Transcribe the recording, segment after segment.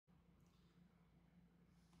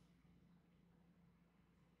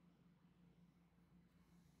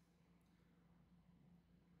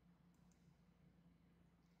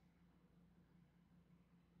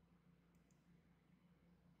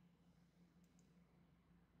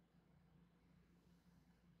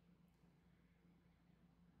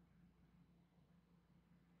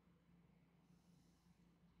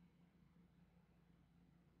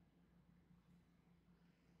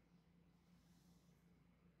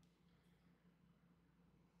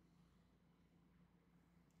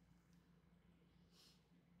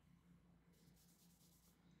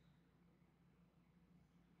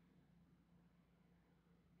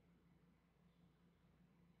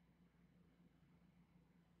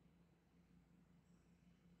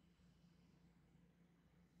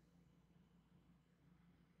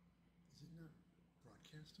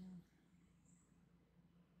broadcasting.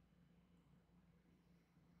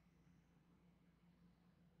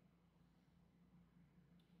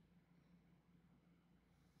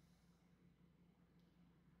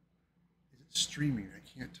 Is it streaming?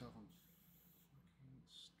 I can't tell if I'm fucking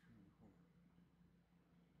streaming. Hold on.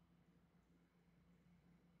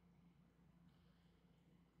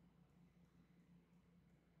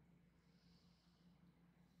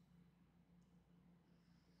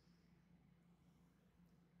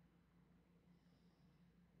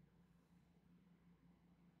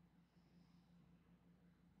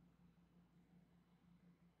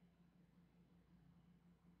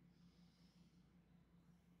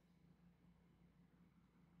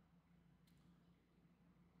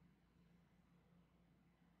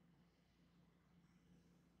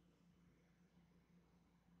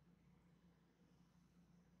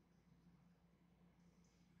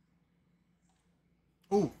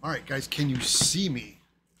 Oh, all right, guys. Can you see me?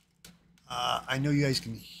 I know you guys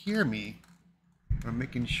can hear me. I'm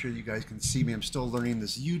making sure you guys can see me. I'm still learning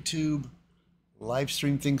this YouTube live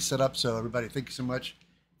stream thing set up. So everybody, thank you so much.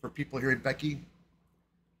 For people here at Becky,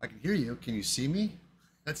 I can hear you. Can you see me?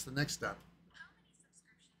 That's the next step. How many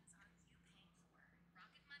subscriptions are you paying for?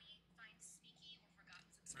 Rocket Money, find sneaky or forgotten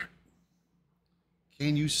subscriptions.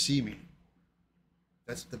 Can you see me?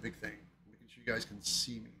 That's the big thing. Making sure you guys can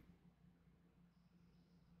see me.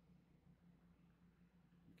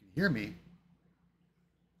 You can hear me.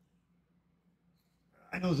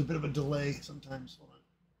 I know there's a bit of a delay sometimes. Hold on.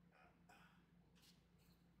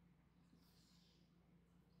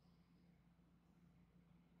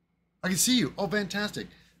 I can see you. Oh, fantastic.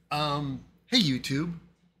 Hey, YouTube.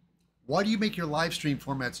 Why do you make your live stream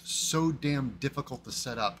formats so damn difficult to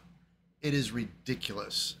set up? It is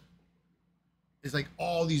ridiculous. It's like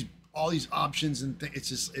all these options and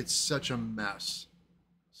it's such a mess.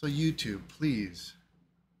 So YouTube, please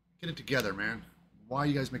get it together, man. Why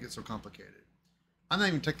you guys make it so complicated? I'm not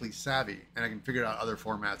even technically savvy, and I can figure out other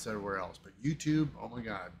formats everywhere else. But YouTube, oh my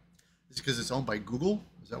God, is it because it's owned by Google?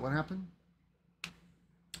 Is that what happened?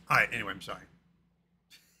 All right. Anyway, I'm sorry.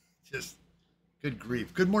 Just good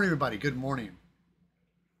grief. Good morning, everybody. Good morning.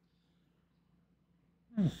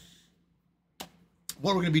 What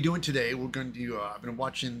we're going to be doing today, we're going to do. I've been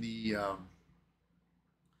watching the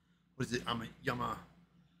what is it?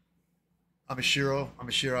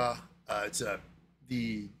 Amashira. It's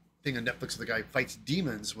the thing on Netflix. The guy fights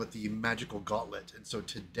demons with the magical gauntlet, and so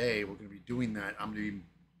today we're going to be doing that. I'm going to be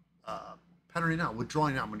patterning out,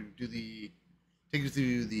 withdrawing out. I'm going to do take you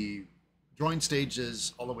through the drawing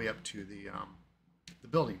stages all the way up to the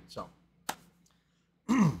building. So.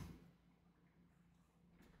 Hold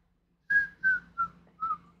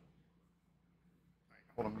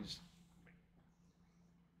on, let me just.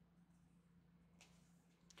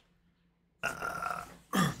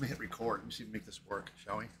 Let me hit record. Let me see if we can make this work,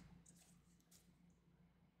 shall we?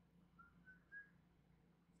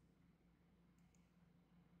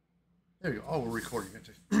 There you go. Oh, we're recording.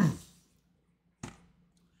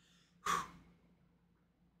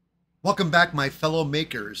 Welcome back, my fellow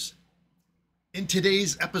makers. In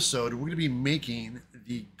today's episode, we're going to be making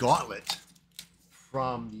the gauntlet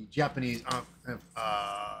from the Japanese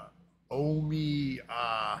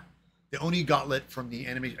the Oni Gauntlet from the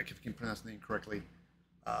anime. I can pronounce the name correctly.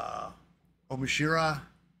 Omushira,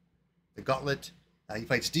 the Gauntlet. He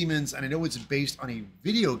fights demons, and I know it's based on a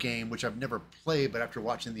video game which I've never played, but after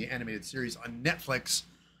watching the animated series on Netflix,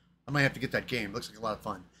 I might have to get that game. It looks like a lot of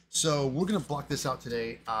fun. So we're gonna block this out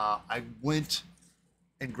today. I went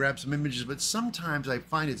and grabbed some images, but sometimes I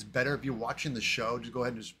find it's better if you're watching the show to go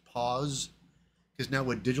ahead and just pause. Because now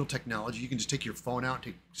with digital technology, you can just take your phone out,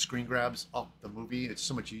 take screen grabs off the movie. It's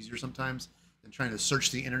so much easier sometimes than trying to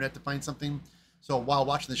search the internet to find something. So while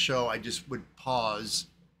watching the show, I just would pause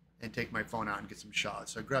and take my phone out and get some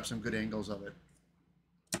shots. So I grabbed some good angles of it.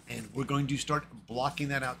 And we're going to start blocking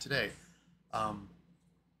that out today.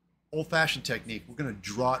 Old-fashioned technique. We're going to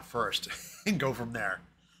draw it first and go from there.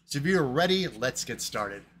 So if you're ready, let's get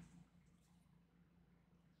started.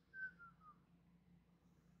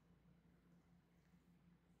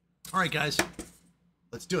 All right, guys,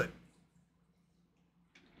 let's do it.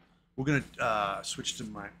 We're going to switch to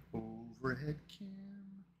my overhead cam.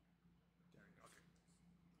 There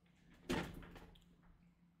we go. Okay.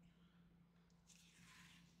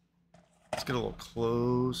 Let's get a little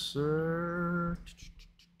closer.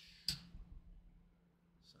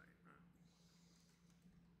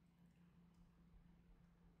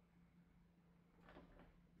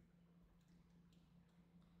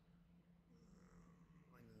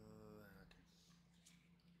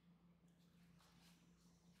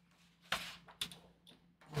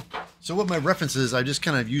 So what my reference is, I'm just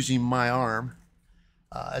kind of using my arm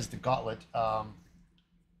as the gauntlet,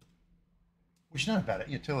 which is not bad.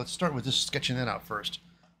 So let's start with just sketching that out first.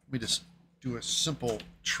 Let me just do a simple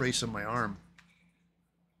trace of my arm.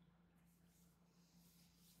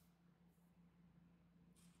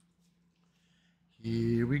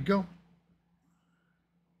 Here we go.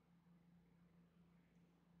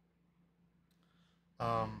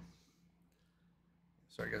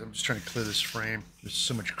 Sorry guys, I'm just trying to clear this frame. There's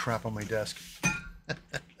so much crap on my desk. That's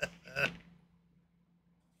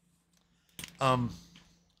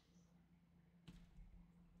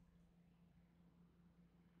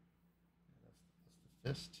the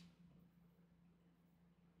fist.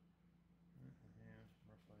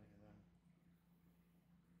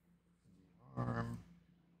 The arm.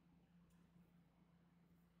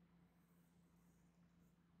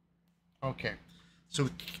 Okay, so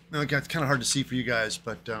again, it's kind of hard to see for you guys,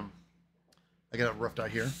 but I got it roughed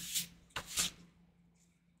out here.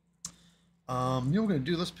 You know what we're gonna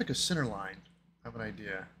do? Let's pick a center line. I have an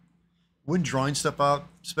idea. When drawing stuff out,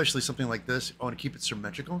 especially something like this, I want to keep it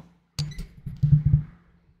symmetrical.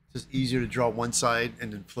 It's just easier to draw one side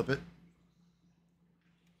and then flip it.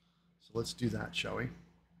 So let's do that, shall we?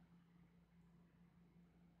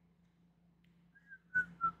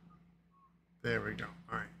 There we go.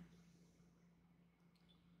 All right.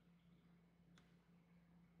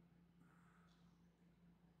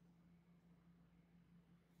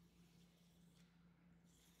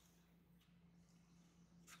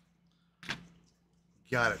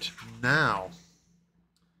 Got it. Now,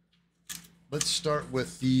 let's start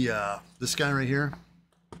with the this guy right here.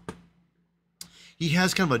 He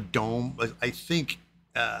has kind of a dome. I think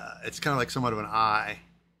it's kind of like somewhat of an eye.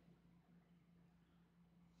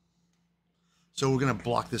 So we're going to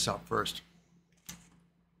block this out first.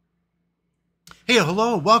 Hey,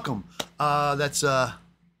 hello, welcome. That's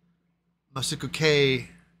Masuko K.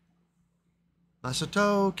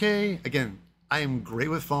 Masato K. Again, I am great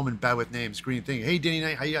with foam and bad with names. Green thing. Hey, Danny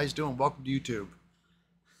Knight, how you guys doing? Welcome to YouTube.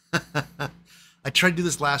 I tried to do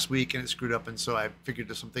this last week and it screwed up, and so I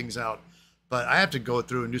figured some things out. But I have to go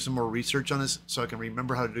through and do some more research on this so I can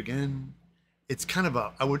remember how to do it again. It's kind of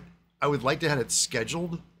a I would like to have it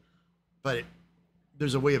scheduled, but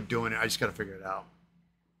there's a way of doing it. I just got to figure it out.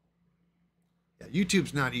 Yeah,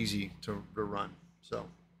 YouTube's not easy to run, so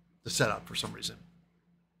to set up for some reason.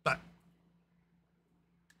 But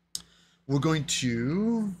we're going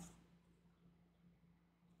to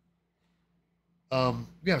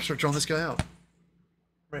start drawing this guy out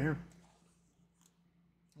right here.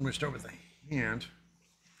 I'm going to start with the hand.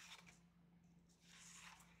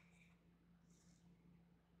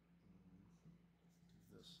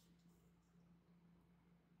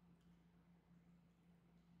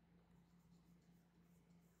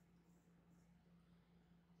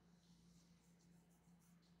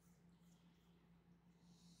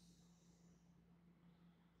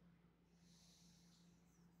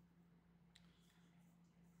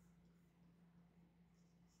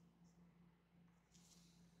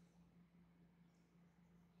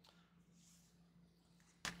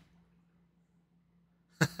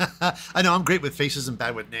 I know I'm great with faces and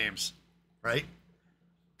bad with names, right?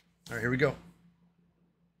 All right, here we go.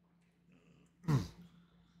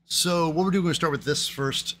 So what we're doing, we're going to start with this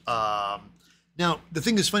first. Now, the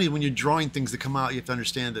thing that's funny, when you're drawing things that come out, you have to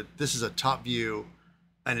understand that this is a top view,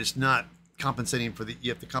 and it's not compensating for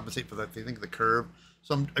you have to compensate for the curve.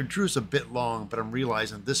 So I drew this a bit long, but I'm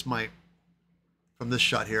realizing this might, from this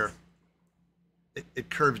shot here, it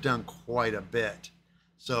curves down quite a bit.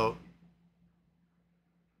 So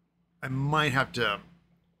I might have to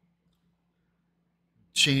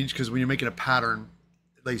change, because when you're making a pattern,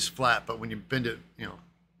 it lays flat, but when you bend it, you know,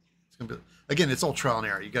 it's gonna be, again, it's all trial and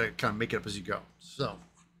error. You got to kind of make it up as you go. So,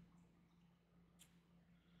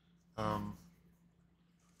 it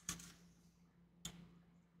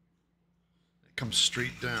comes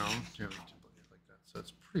straight down. You know, like that. So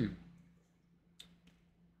it's pretty,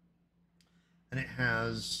 and it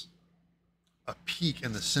has a peak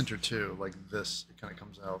in the center too, like this. It kind of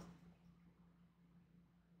comes out.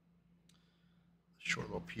 Short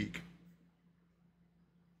little peak.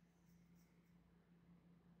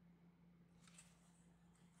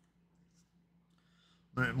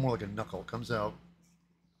 More like a knuckle. Comes out.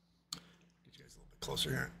 Get you guys a little bit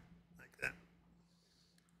closer here, like that.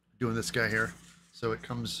 Doing this guy here, so it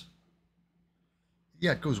comes.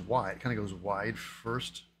 Yeah, it goes wide. It kind of goes wide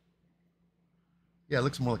first. Yeah, it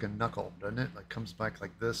looks more like a knuckle, doesn't it? Like comes back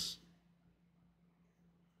like this.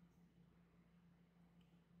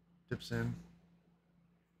 Dips in.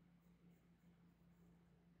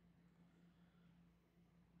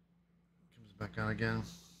 Comes back on again.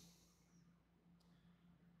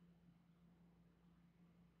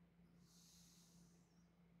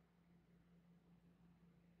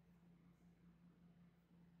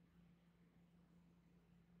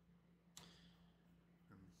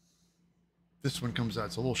 this one comes out.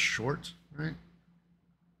 It's a little short, right?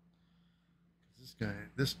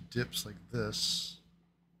 This dips like this.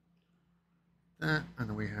 That, and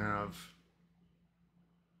then we have,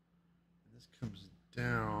 this comes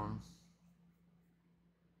down.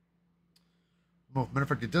 Well, matter of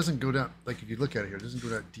fact, it doesn't go down, like if you look at it here, it doesn't go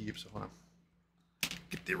that deep, so hold on.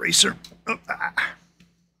 Get the eraser. Oh, ah.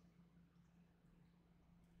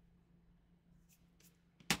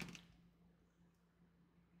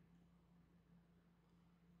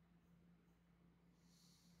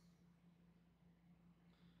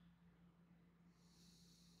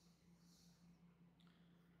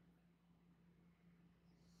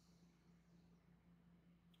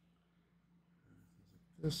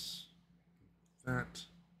 This, that,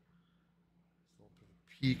 a little bit of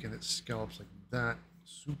peak, and it scallops like that,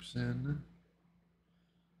 swoops in. Oh,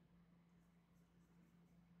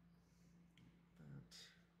 wait,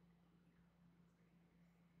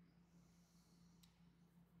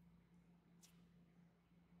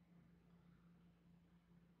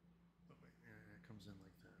 yeah, it comes in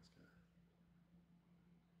like that.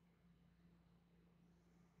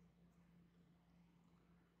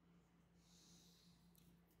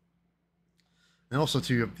 And also,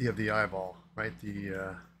 too, you have the eyeball, right? The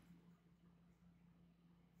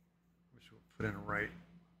which we'll put in right.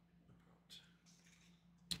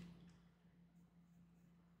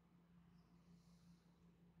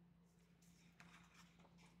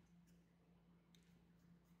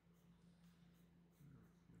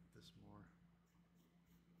 This more.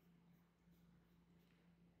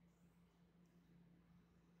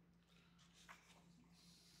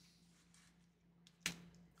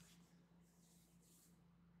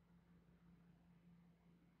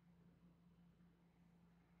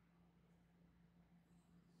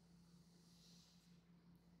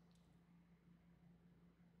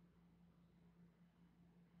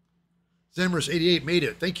 Zamrus88 made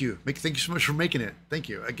it. Thank you. Thank you so much for making it. Thank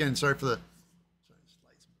you. Again, sorry for the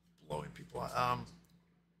lights blowing people out.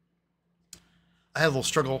 I had a little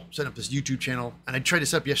struggle setting up this YouTube channel, and I tried to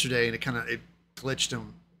set up yesterday, and it glitched,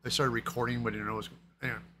 and I started recording, but I didn't know it was.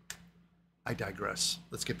 Anyway, I digress.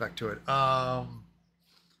 Let's get back to it.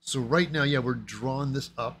 So right now, yeah, we're drawing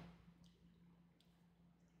this up.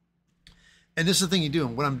 And this is the thing you do.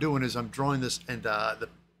 And what I'm doing is I'm drawing this and the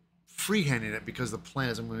freehanding it, because the plan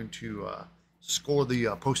is I'm going to score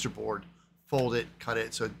the poster board, fold it, cut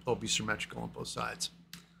it, so it'll be symmetrical on both sides.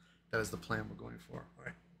 That is the plan we're going for. All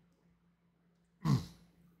right. And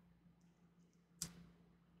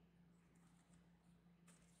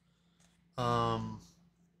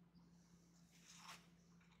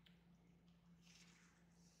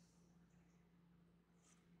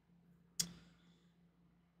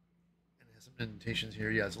it has some indentations here.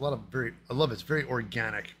 Yeah, it's a lot of I love it. It's very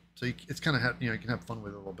organic. So it's kind of, you can have fun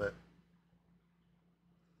with it a little bit.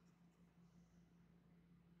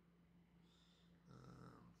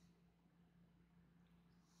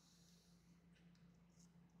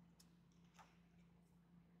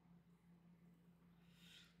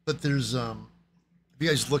 But there's, if you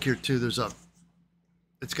guys look here too, there's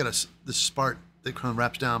it's got this part that kind of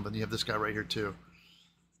wraps down, but you have this guy right here too.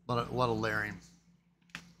 A lot of layering.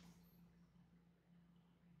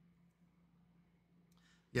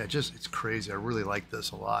 Yeah, it's crazy. I really like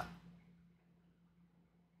this a lot.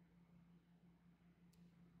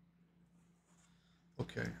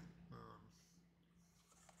 Okay.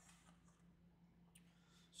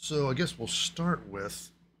 So I guess we'll start with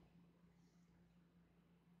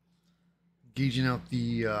gauging out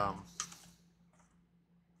the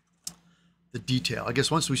detail. I guess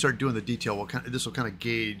once we start doing the detail, this will kind of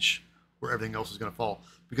gauge where everything else is going to fall,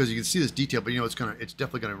 because you can see this detail, but it's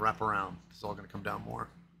definitely going to wrap around. It's all going to come down more.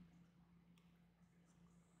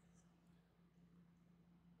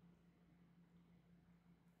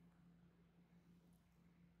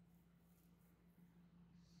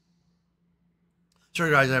 Sorry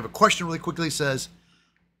guys, I have a question really quickly. It says,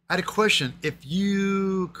 I had a question. If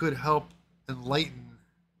you could help enlighten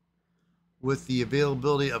with the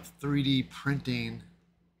availability of 3D printing,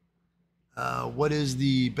 what is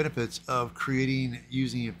the benefits of creating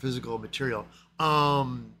using a physical material?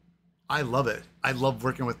 I love it. I love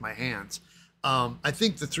working with my hands. I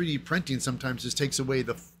think the 3D printing sometimes just takes away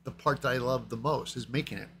the part that I love the most, is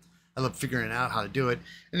making it. I love figuring out how to do it.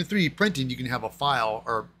 And in 3D printing, you can have a file,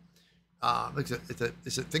 or is it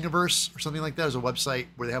Thingiverse or something like that? There's a website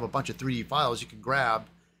where they have a bunch of 3D files you can grab,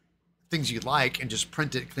 things you like, and just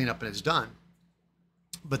print it, clean up, and it's done.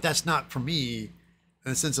 But that's not for me,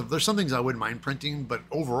 in the sense of, there's some things I wouldn't mind printing, but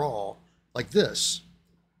overall, like this,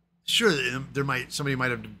 sure, somebody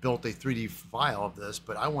might have built a 3D file of this,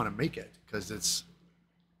 but I want to make it because it's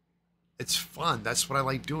It's fun. That's what I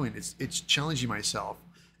like doing. It's challenging myself,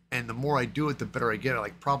 and the more I do it, the better I get. I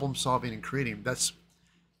like problem solving and creating. That's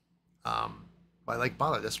why I like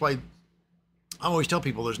bother. That's why I always tell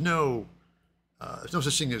people there's no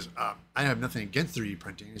such thing as I have nothing against 3D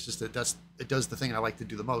printing. It's just that it does the thing I like to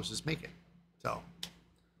do the most is make it. So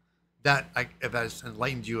if that has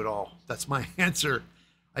enlightened you at all, that's my answer.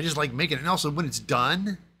 I just like making it, and also when it's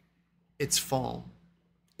done, it's foam.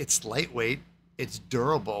 It's lightweight, it's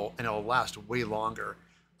durable, and it'll last way longer.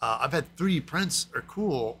 I've had 3D prints are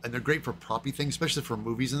cool, and they're great for proppy things, especially for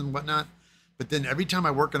movies and whatnot. But then every time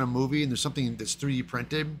I work on a movie and there's something that's 3D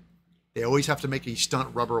printed, they always have to make a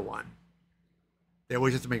stunt rubber one. They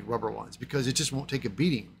always have to make rubber ones because it just won't take a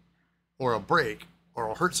beating or a break or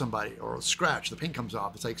it'll hurt somebody or it'll scratch. The paint comes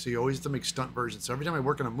off. It's like, so you always have to make stunt versions. So every time I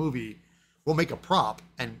work on a movie, we'll make a prop,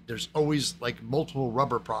 and there's always like multiple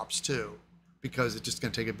rubber props too, because it's just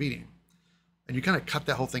going to take a beating. And you kind of cut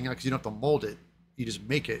that whole thing out because you don't have to mold it. You just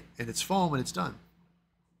make it, and it's foam, and it's done.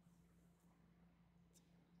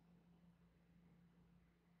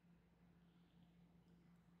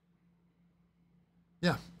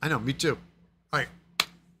 Yeah, I know. Me too. All right.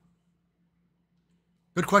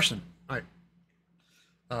 Good question. All right.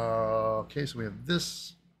 Okay, so we have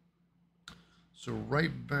this. So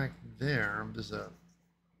right back there, there's a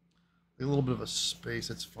little bit of a space.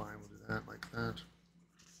 That's fine. We'll do that like that.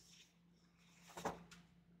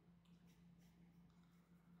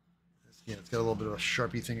 Yeah, it's got a little bit of a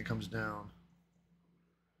Sharpie thing that comes down.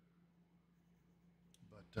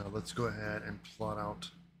 But let's go ahead and plot out.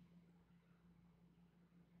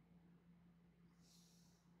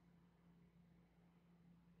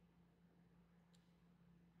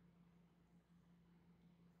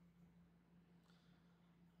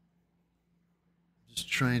 Just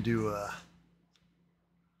trying to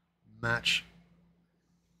match.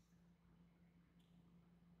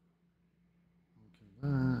 Okay,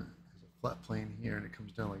 there's a flat plane here, and it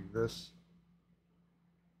comes down like this.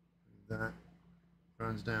 That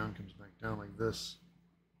runs down, comes back down like this.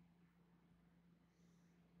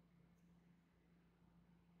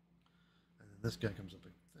 And then this guy comes up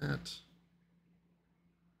like that.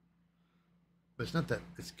 But it's not that.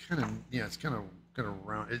 It's kind of, yeah, it's kind of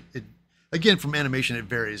round. It again, from animation it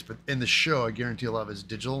varies, but in the show I guarantee a lot of it's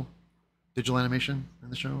digital animation in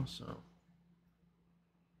the show. So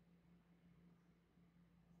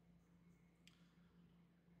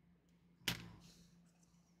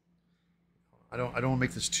I don't want to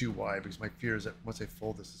make this too wide because my fear is that once I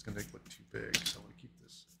fold this, it's going to look too big. So I'm going to keep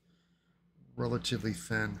this relatively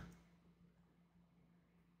thin.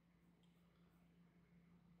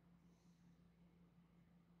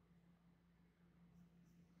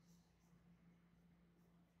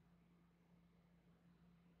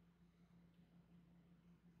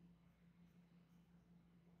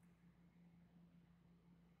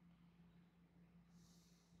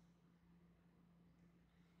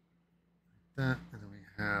 That, and then we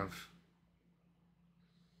have,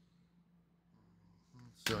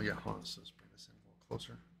 so yeah, hold on, so let's bring this in a little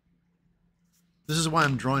closer. This is why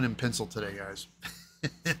I'm drawing in pencil today, guys.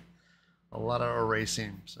 A lot of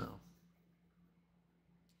erasing, so.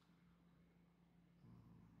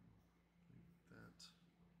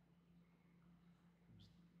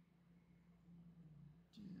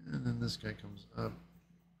 And then this guy comes up.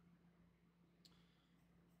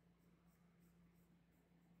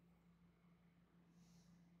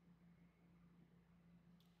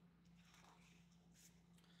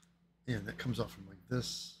 Yeah, that comes off from like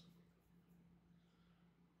this.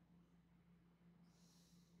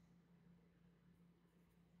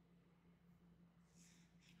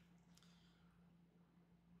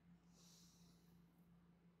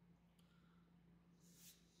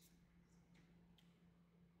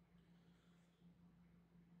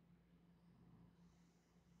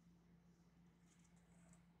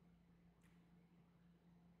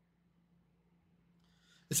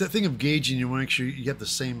 It's that thing of gauging. You want to make sure you get the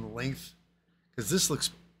same length, because this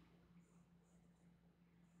looks,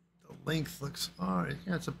 the length looks, all right,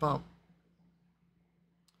 yeah, it's about,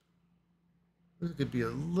 it could be a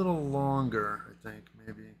little longer, I think,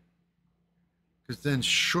 maybe. Because then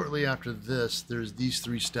shortly after this, there's these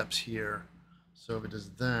 3 steps here. So if it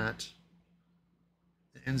does that,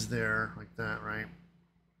 it ends there like that, right?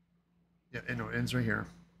 Yeah, no, it ends right here.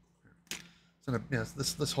 So yeah,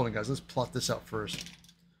 let's hold it, guys. Let's plot this out first.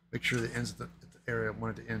 Make sure it ends at the area I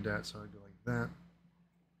want it to end at. So I go like that.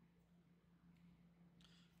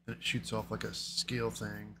 Then it shoots off like a scale thing.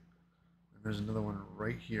 And there's another one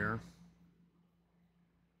right here.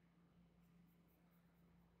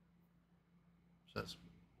 So that's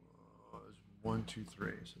 1, 2,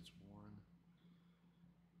 3. So it's 1,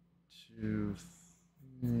 2,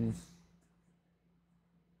 3.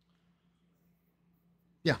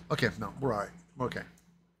 Yeah, okay, no, we're all right. We're okay.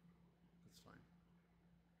 That's fine.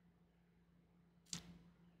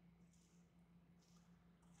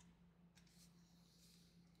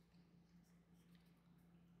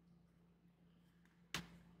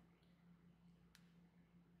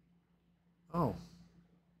 Oh.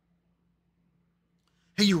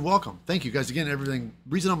 Hey, you're welcome. Thank you guys again. Everything.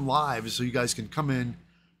 Reason I'm live is so you guys can come in,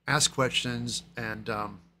 ask questions, and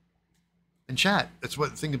chat. That's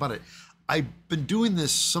what the thing about it. I've been doing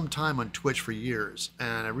this sometime on Twitch for years,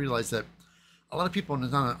 and I realized that a lot of people are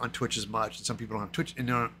not on Twitch as much, and some people don't have Twitch. In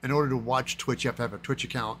order to watch Twitch, you have to have a Twitch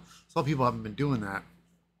account. So a lot of people haven't been doing that.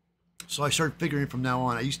 So I started figuring from now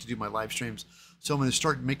on. I used to do my live streams, so I'm going to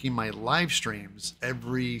start making my live streams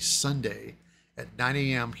every Sunday at 9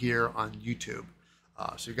 a.m. here on YouTube.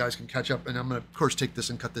 So you guys can catch up, and I'm going to, of course, take this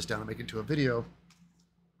and cut this down and make it into a video.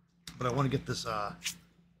 But I want to get this,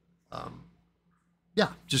 yeah,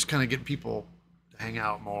 just kind of get people to hang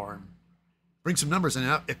out more and bring some numbers.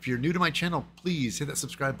 And if you're new to my channel, please hit that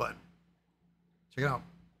subscribe button. Check it out.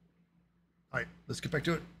 All right, let's get back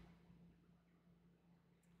to it.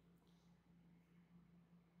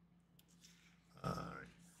 All right.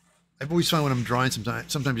 I've always found when I'm drawing,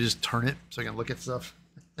 sometimes you just turn it so I can look at stuff.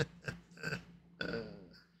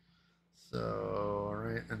 So, all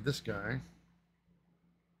right, and this guy.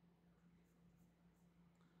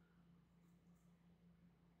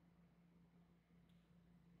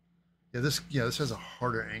 This has a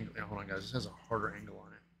harder angle. Hold on, guys. This has a harder angle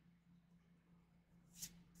on it.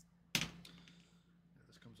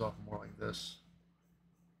 This comes off more like this.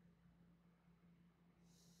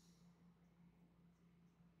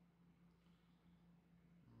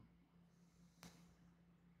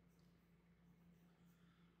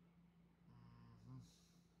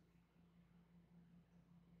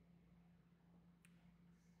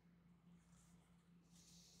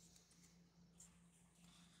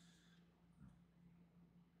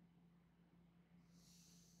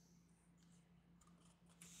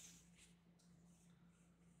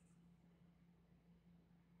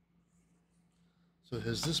 So it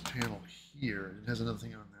has this panel here, and it has another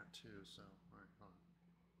thing on that too. So, all right, hold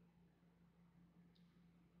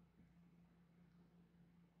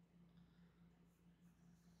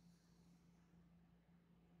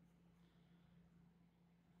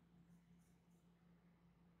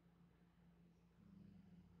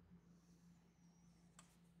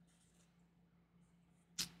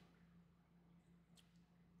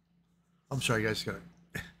on. I'm sorry, guys. Gotta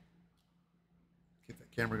get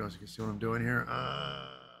that camera going so you can see what I'm doing here.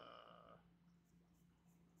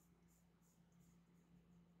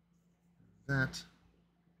 That.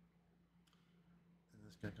 And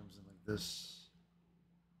this guy comes in like this.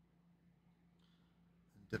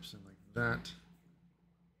 And dips in like that.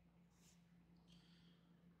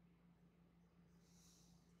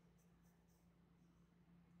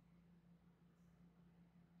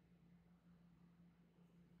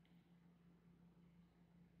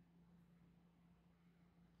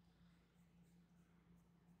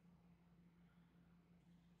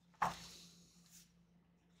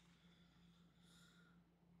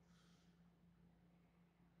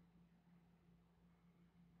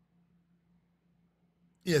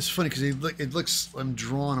 Yeah, it's funny because it looks, I'm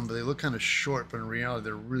drawing them, but they look kind of short, but in reality,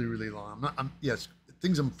 they're really, really long. Yes,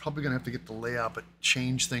 things I'm probably going to have to get the layout, but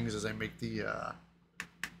change things as I make get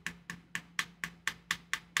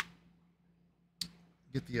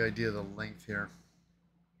the idea of the length here.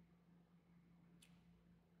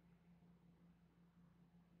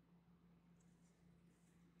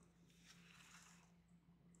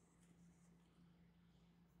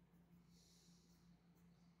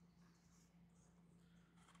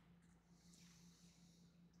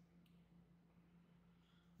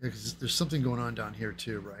 Yeah, because there's something going on down here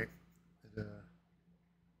too, right?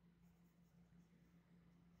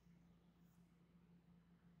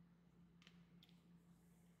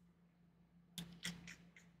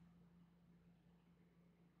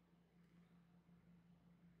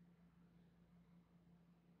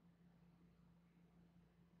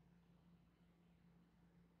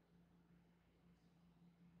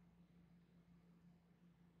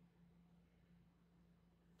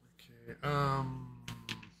 Okay.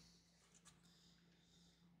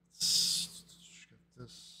 Let's get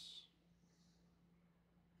this.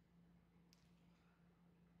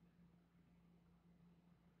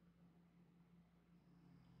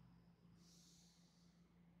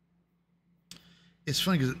 It's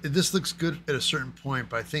funny because this looks good at a certain point,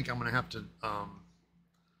 but I think I'm gonna have to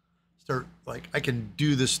start, like, I can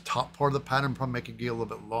do this top part of the pattern, probably make it get a little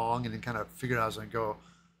bit long, and then kind of figure it out as I go.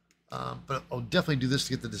 But I'll definitely do this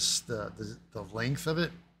to get the length of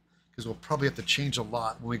it, because we'll probably have to change a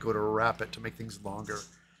lot when we go to wrap it to make things longer.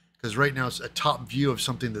 Because right now it's a top view of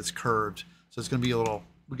something that's curved, so it's going to be a little.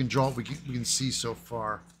 We can draw. We can see so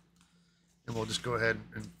far, and we'll just go ahead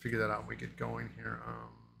and figure that out when we get going here.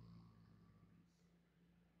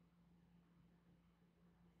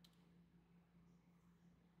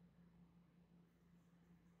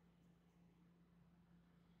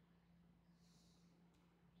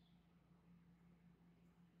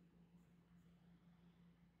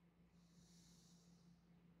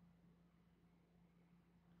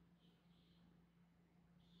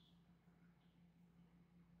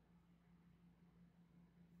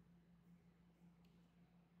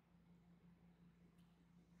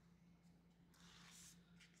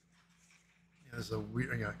 There's a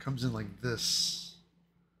weird. Yeah, it comes in like this.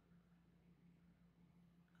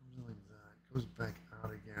 Comes in like that. Goes back out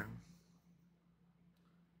again.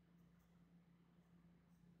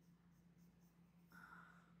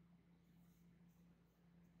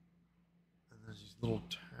 And there's these little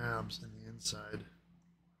tabs in the inside.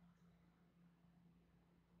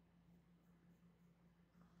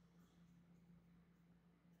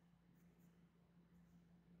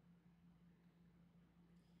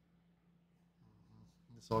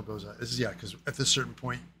 This all goes out. This is, yeah, because at this certain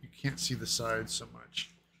point you can't see the sides so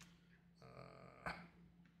much.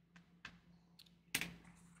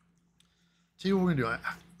 Tell you what we're gonna do.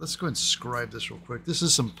 Let's go ahead and scribe this real quick. This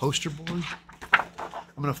is some poster board.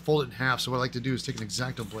 I'm gonna fold it in half. So what I like to do is take an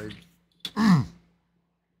X-Acto blade and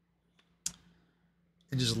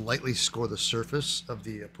just lightly score the surface of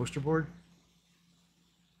the poster board.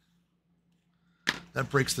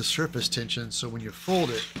 That breaks the surface tension. So when you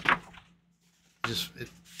fold it, it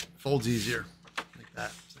folds easier like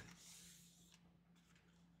that.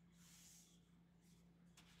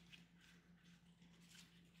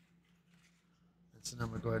 And so now I'm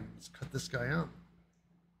gonna go ahead and cut this guy out.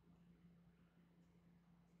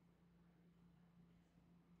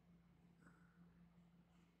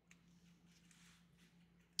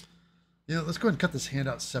 You know, let's go ahead and cut this hand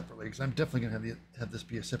out separately, because I'm definitely gonna have this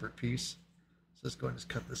be a separate piece. So let's go ahead and just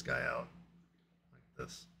cut this guy out like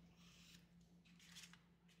this.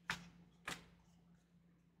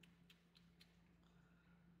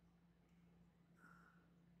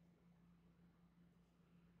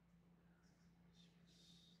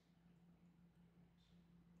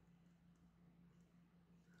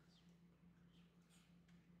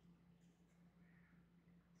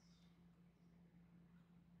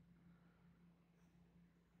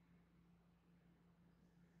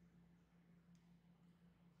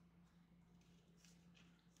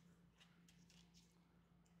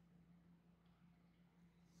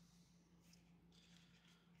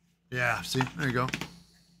 Yeah, see, there you go.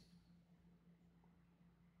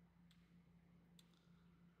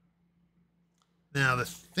 Now, the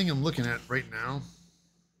thing I'm looking at right now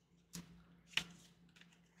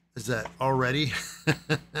is that already,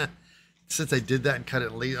 since I did that and cut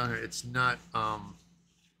it late on it, it's not,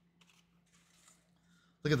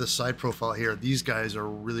 look at the side profile here. These guys are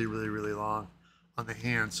really, really, really long on the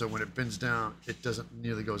hand. So when it bends down, it doesn't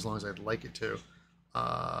nearly go as long as I'd like it to.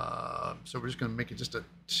 So we're just going to make it just a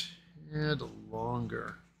tad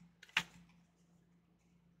longer.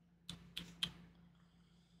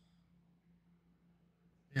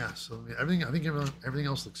 Yeah, so I think everything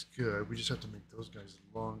else looks good. We just have to make those guys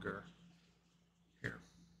longer. Here.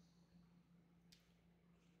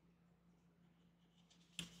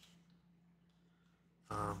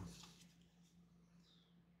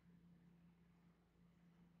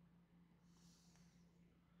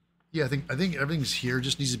 Yeah, I think everything's here.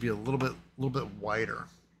 Just needs to be a little bit wider.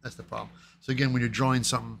 That's the problem. So again, when you're drawing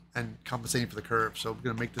something and compensating for the curve, so we're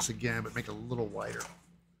gonna make this again, but make it a little wider.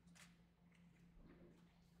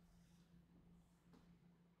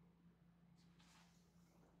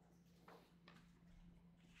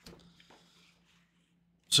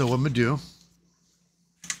 So what I'm gonna do,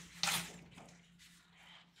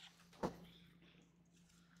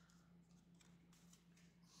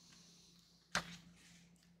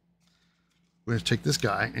 we're gonna take this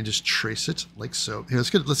guy and just trace it like so. Here, let's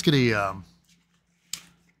get a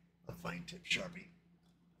fine tip Sharpie,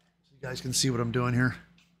 so you guys can see what I'm doing here.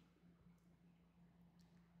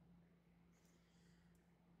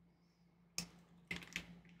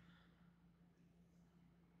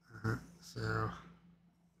 So,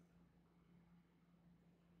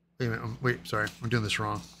 wait a minute. Wait, sorry, I'm doing this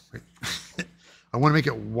wrong. Wait. I want to make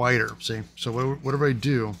it wider. See, so whatever I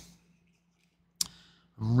do,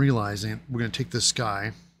 I'm realizing we're going to take this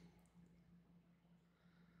guy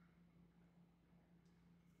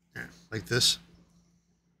like this.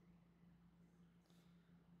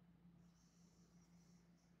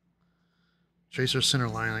 Trace our center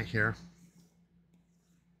line like here.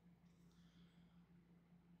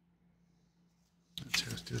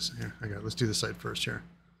 Let's do this here. Okay, let's do this side first here.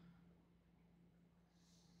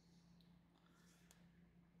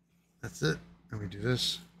 That's it. And we do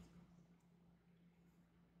this.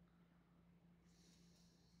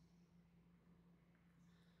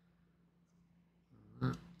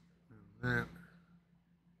 And that.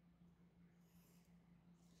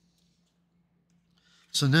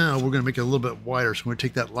 So now we're going to make it a little bit wider. So we're going to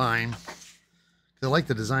take that line. I like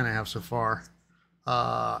the design I have so far.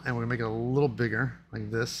 And we're going to make it a little bigger,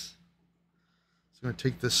 like this. So I'm going to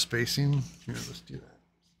take this spacing. Here, let's do that.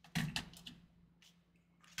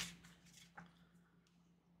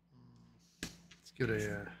 Let's give it a...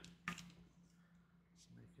 let's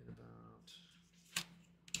make it about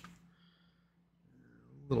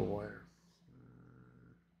a little wider.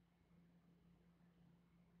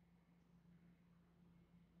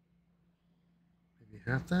 Maybe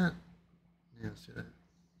half that. Yeah, let's do that.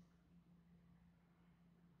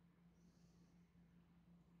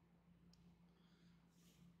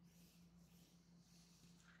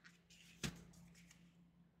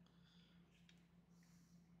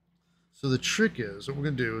 So the trick is, what we're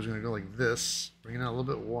going to do is we're going to go like this, bring it out a little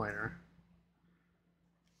bit wider.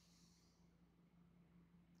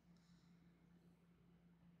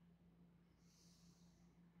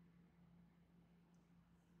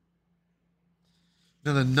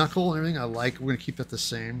 Now the knuckle and everything I like, we're going to keep that the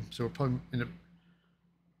same. So we'll probably end up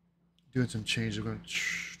doing some changes. We're going to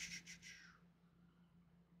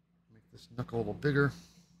make this knuckle a little bigger.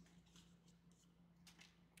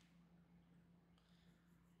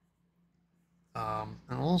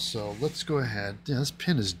 And also, let's go ahead. Yeah, this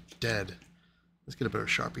pin is dead. Let's get a better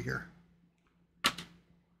Sharpie here.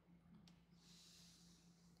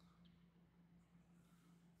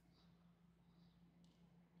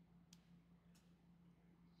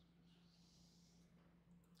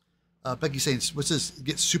 Becky's saying, what's this?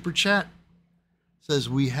 Get super chat? Says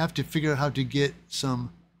we have to figure out how to get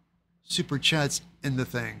some super chats in the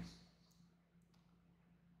thing.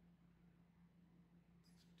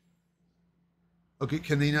 Okay,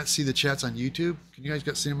 can they not see the chats on YouTube? Can you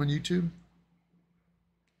guys see them on YouTube?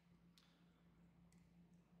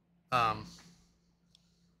 Hold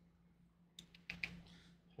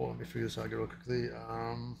on, let me figure this out real quickly.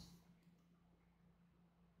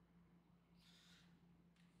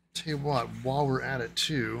 Tell you what, while we're at it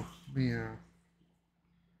too, let me make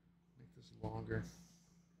this longer.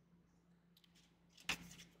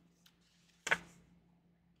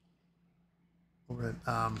 All right.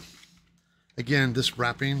 Again, this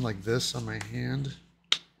wrapping like this on my hand,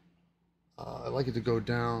 I like it to go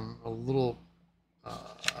down a little,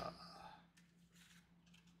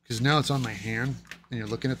 because now it's on my hand and you're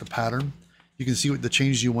looking at the pattern. You can see what the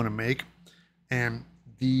changes you want to make, and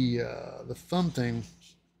the thumb thing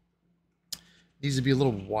needs to be a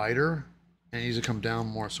little wider and it needs to come down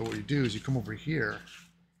more. So what you do is you come over here,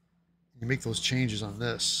 you make those changes on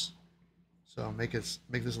this. So make this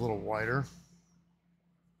a little wider,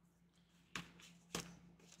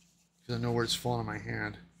 because I know where it's falling on my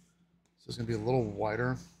hand. So it's going to be a little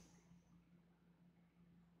wider.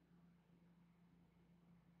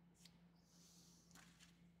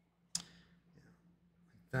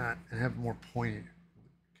 Like that, and have more pointy. Kind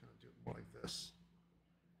of do it more like this.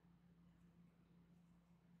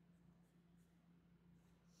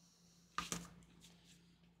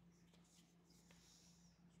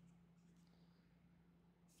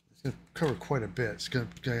 It's going to cover quite a bit. It's going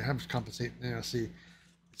to have to compensate. Yeah, see,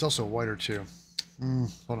 it's also wider too.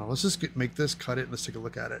 Hold on, let's just make this, cut it, and let's take a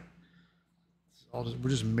look at it. We're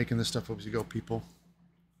just making this stuff as we go, people.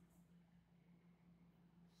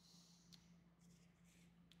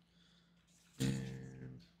 And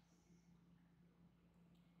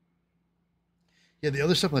yeah, the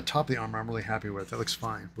other stuff on the top of the armor I'm really happy with. That looks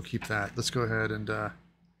fine. We'll keep that. Let's go ahead and oh,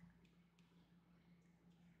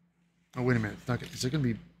 wait a minute. Is it going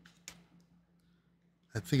to be...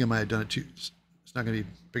 I think I might have done it too. It's not going to be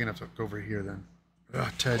big enough to go over here then.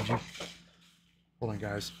 Ugh, Ted, you... Hold on,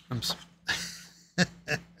 guys.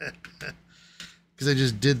 Because I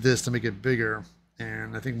just did this to make it bigger,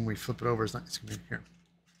 and I think when we flip it over, it's going to be here.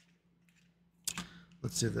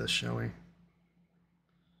 Let's do this, shall we?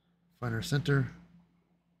 Find our center.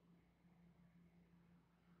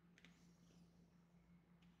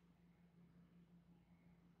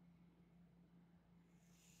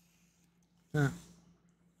 Some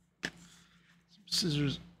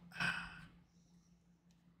scissors.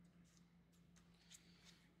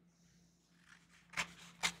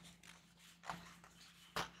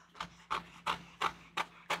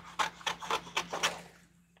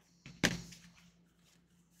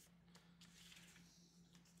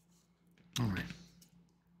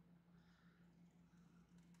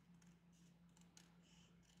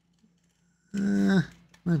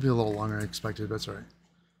 Might be a little longer than I expected, but that's all right.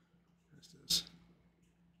 This.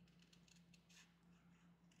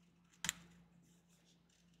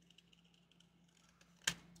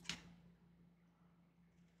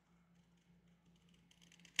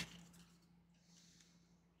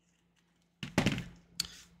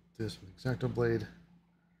 This with X-Acto blade.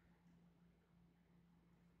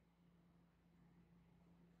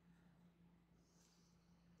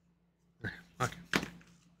 Okay.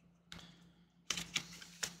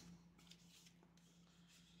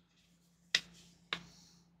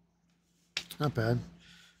 Not bad.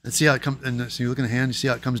 And see how it comes. And so you look in the hand. You see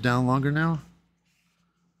how it comes down longer now.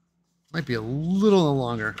 Might be a little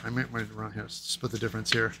longer. I might run it around here. Split the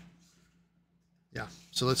difference here. Yeah.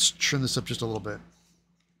 So let's trim this up just a little bit.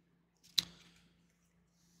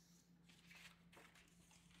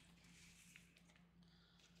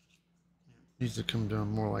 Needs to come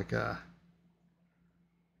down more like a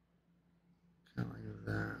kind of like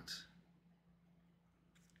that.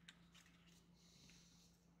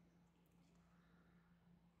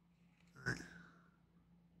 All right.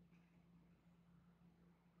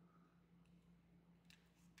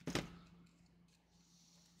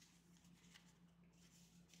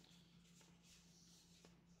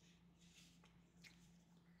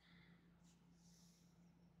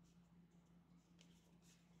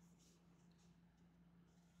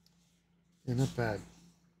 Yeah, not bad.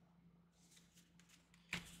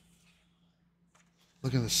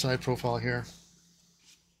 Look at the side profile here.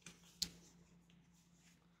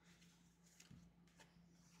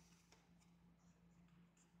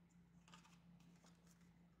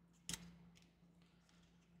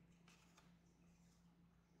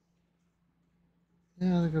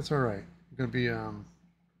 Yeah, I think that's all right. I'm gonna be there's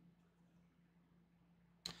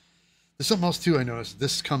something else too I noticed.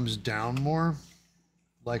 This comes down more.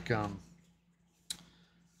 Like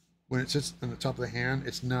when it sits on the top of the hand,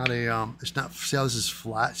 it's not see how this is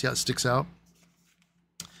flat? See how it sticks out?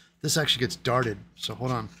 This actually gets darted. So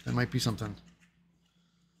hold on. That might be something.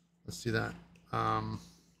 Let's do that.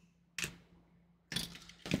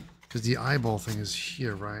 Because the eyeball thing is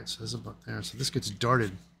here, right? So this is about there. So this gets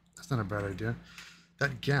darted. That's not a bad idea.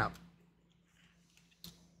 That gap.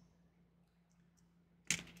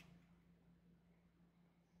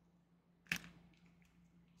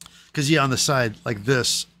 Because yeah, on the side like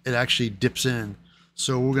this, it actually dips in.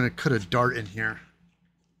 So we're gonna cut a dart in here,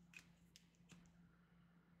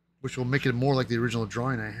 which will make it more like the original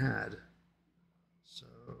drawing I had. So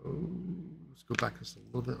let's go back just a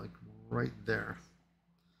little bit, like right there.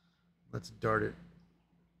 Let's dart it.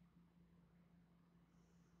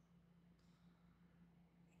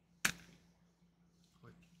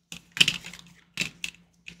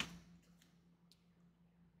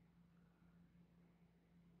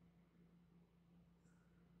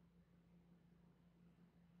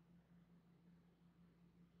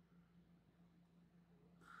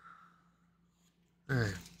 All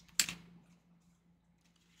right.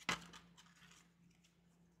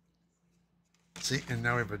 See, and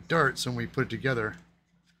now we have a dart, so when we put it together,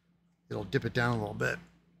 it'll dip it down a little bit.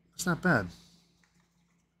 That's not bad.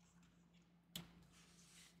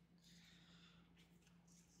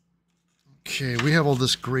 Okay, we have all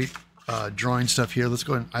this great drawing stuff here. Let's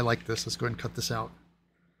go ahead and, I like this. Let's go ahead and cut this out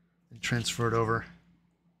and transfer it over.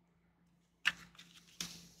 This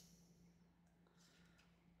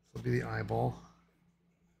will be the eyeball.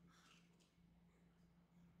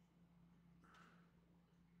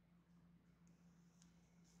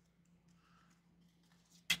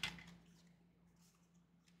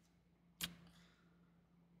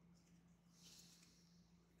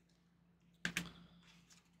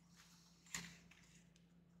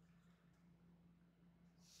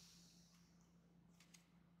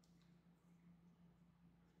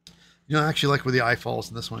 You know, I actually like where the eye falls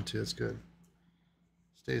in this one too. It's good.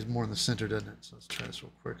 Stays more in the center, doesn't it? So let's try this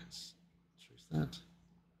real quick. Let's trace that.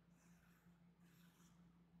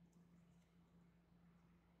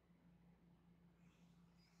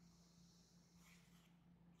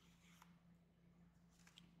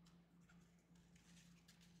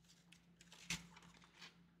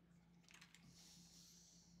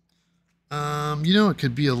 You know, it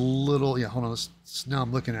could be a little, yeah, hold on. Now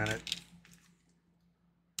I'm looking at it.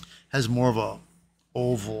 Has more of a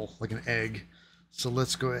oval, like an egg. So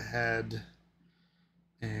let's go ahead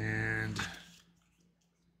and I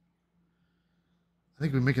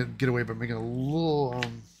think we make it get away by making a little,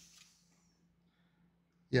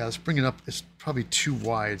 yeah, let's bring it up. It's probably too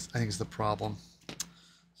wide, I think is the problem.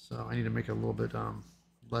 So I need to make it a little bit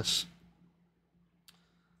less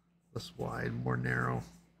wide, more narrow,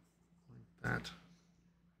 like that.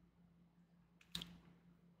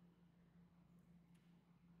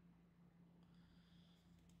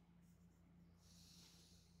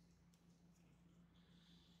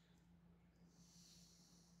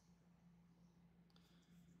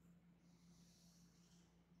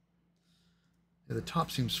 Yeah, the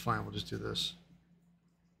top seems fine. We'll just do this.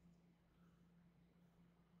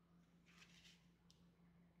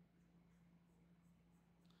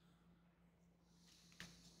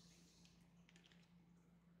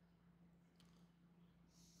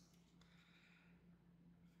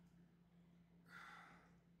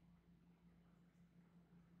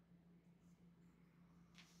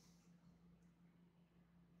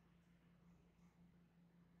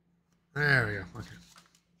 There we go. Okay.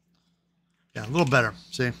 Yeah, a little better.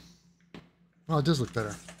 See? Well, it does look better.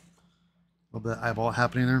 A little bit of eyeball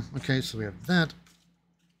happening there. Okay, so we have that.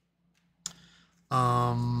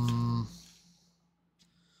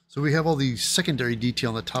 So we have all the secondary detail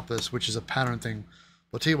on the top of this, which is a pattern thing.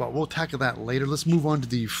 I'll tell you what, we'll tackle that later. Let's move on to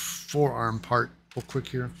the forearm part real quick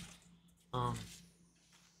here.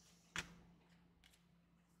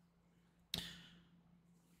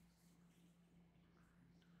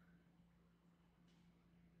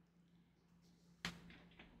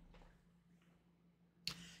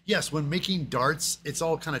 Yes, when making darts, it's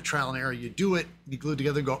all kind of trial and error. You do it, you glue it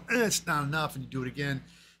together and go, it's not enough, and you do it again.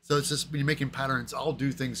 So it's just when you're making patterns, I'll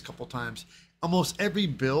do things a couple times. Almost every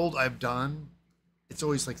build I've done, it's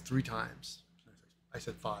always like 3 times. I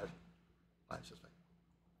said 5. 5, 6, 5.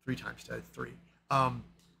 3 times instead of 3. I'll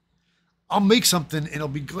make something and it'll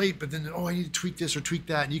be great, but then I need to tweak this or tweak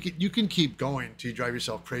that, and you can keep going till you drive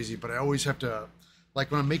yourself crazy. But I always have to, like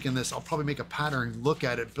when I'm making this, I'll probably make a pattern, look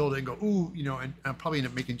at it, build it, and go, ooh, and I'll probably end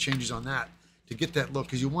up making changes on that to get that look,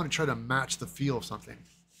 because you want to try to match the feel of something.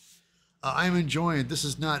 I'm enjoying. This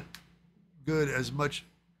is not good as much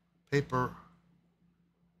paper.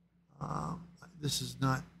 This is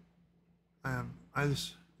not.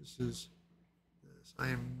 This is. I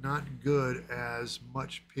am not good as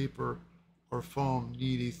much paper or foam.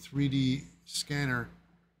 Need a 3D scanner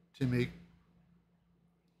to make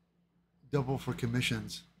double for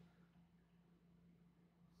commissions.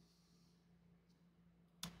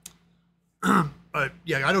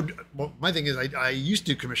 Yeah, I don't. Well, my thing is, I used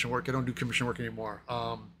to do commission work. I don't do commission work anymore.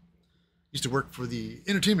 Used to work for the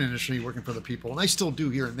entertainment industry, working for the people, and I still do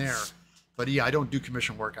here and there. But yeah, I don't do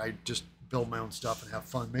commission work. I just build my own stuff and have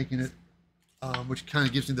fun making it, which kind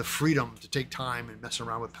of gives me the freedom to take time and mess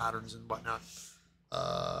around with patterns and whatnot.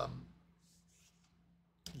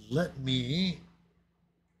 Let me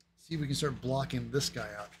see if we can start blocking this guy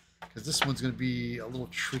out, because this one's going to be a little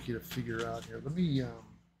tricky to figure out here. Let me.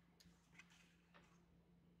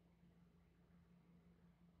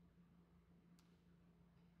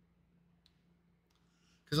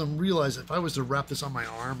 Because I'm realizing if I was to wrap this on my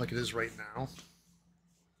arm like it is right now,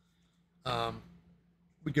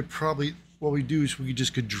 we could probably, what we do is we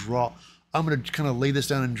could draw. I'm going to kind of lay this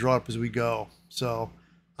down and draw up as we go. So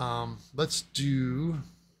let's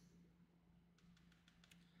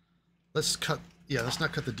cut, yeah, let's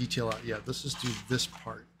not cut the detail out yet. Let's just do this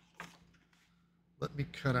part. Let me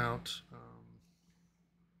cut out.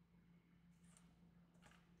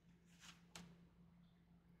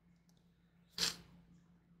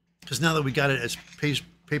 Because now that we got it as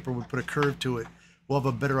paper, we put a curve to it, we'll have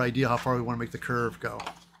a better idea how far we want to make the curve go.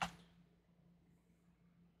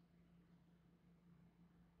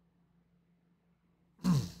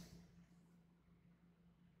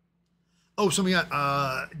 Oh, somebody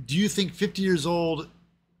got, do you think 50 years old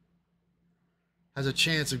has a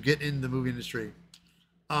chance of getting in the movie industry?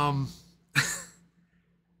 I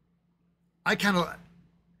kind of,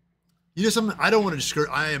 something I don't want to discourage.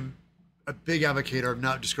 I am a big advocate of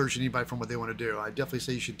not discouraging anybody from what they want to do. I definitely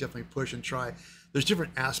say you should definitely push and try. There's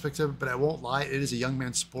different aspects of it, but I won't lie, it is a young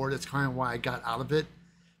man's sport. That's kind of why I got out of it,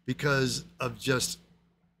 because of just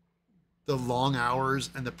the long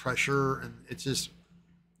hours and the pressure, and it's just,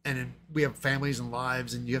 and we have families and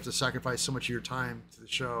lives, and you have to sacrifice so much of your time to the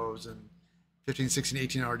shows, and 15, 16,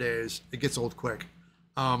 18-hour days. It gets old quick.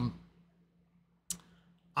 I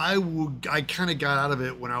kind of got out of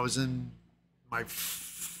it when I was in my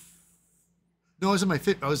No, I was in my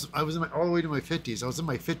all the way to my 50s. I was in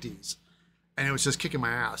my 50s, and it was just kicking my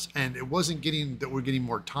ass. And it wasn't getting that we're getting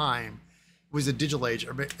more time. It was a digital age,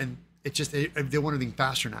 and it just they want everything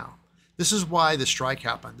faster now. This is why the strike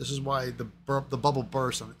happened. This is why the bubble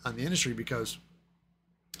burst on the industry, because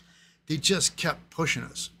they just kept pushing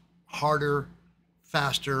us harder,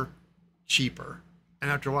 faster, cheaper. And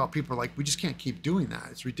after a while, people are like, we just can't keep doing that.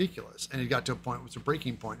 It's ridiculous. And it got to a point, it was a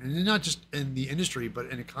breaking point. And not just in the industry, but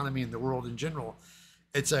in economy and the world in general.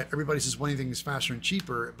 It's everybody says one thing is faster and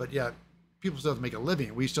cheaper, but yeah, people still have to make a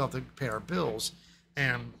living. We still have to pay our bills.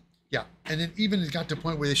 And yeah, and then even it got to a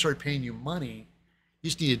point where they started paying you money. You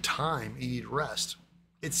just needed time, you need rest.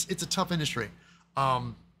 It's a tough industry.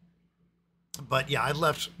 But yeah, I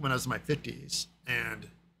left when I was in my 50s, and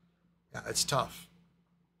Yeah, it's tough.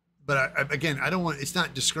 But again, I don't want. It's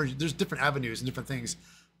not discouraging. There's different avenues and different things,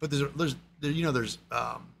 but there's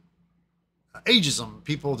ageism.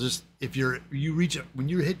 People just if you reach it when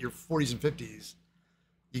you hit your 40s and 50s,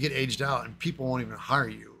 you get aged out, and people won't even hire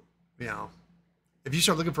you. You know, if you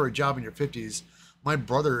start looking for a job in your 50s, my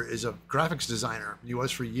brother is a graphics designer. He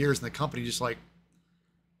was for years, and the company just let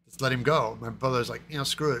him go. My brother's like,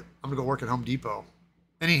 screw it. I'm gonna go work at Home Depot,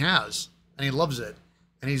 and he has, and he loves it,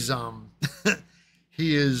 and he's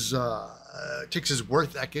he is takes his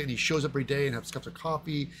work ethic, and he shows up every day and has cups of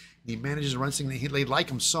coffee, and he manages and runs things. They like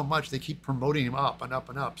him so much they keep promoting him up and up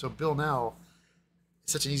and up. So Bill now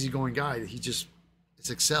is such an easygoing guy that it's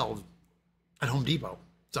excelled at Home Depot.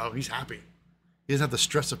 So he's happy. He doesn't have the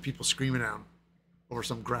stress of people screaming at him over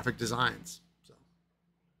some graphic designs. So,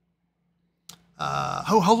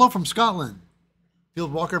 hello from Scotland.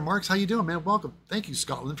 Field Walker Marks, how you doing, man? Welcome. Thank you,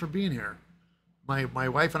 Scotland, for being here. My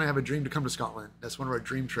wife and I have a dream to come to Scotland. That's one of our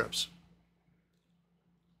dream trips.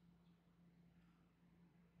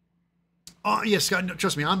 Oh yes, Scott. No,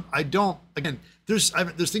 trust me. I don't. Again, there's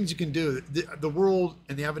things you can do. The world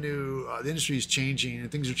and the avenue, the industry is changing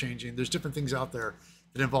and things are changing. There's different things out there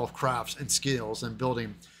that involve crafts and skills and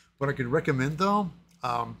building. What I could recommend though,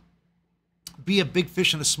 be a big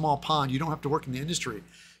fish in a small pond. You don't have to work in the industry.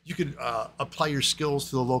 You could apply your skills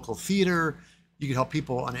to the local theater. You can help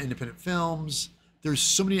people on independent films. There's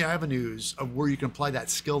so many avenues of where you can apply that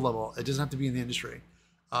skill level. It doesn't have to be in the industry.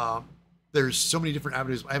 There's so many different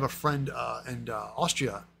avenues. I have a friend in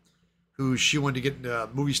Austria who she wanted to get into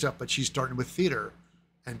movie stuff, but she's starting with theater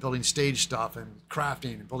and building stage stuff and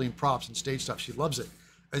crafting and building props and stage stuff. She loves it.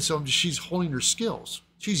 And so she's honing her skills.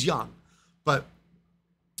 She's young, but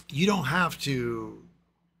you don't have to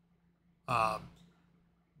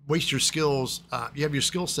waste your skills. You have your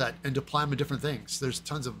skill set and apply them to different things. There's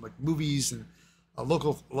tons of like movies and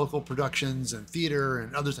local productions and theater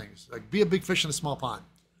and other things. Like be a big fish in a small pond.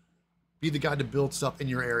 Be the guy to build stuff in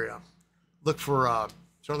your area. Start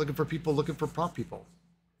looking for people, looking for prop people.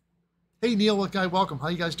 Hey Neil, what guy? Welcome. How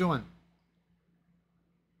you guys doing?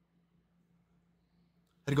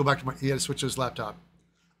 Had to go back to he had to switch to his laptop.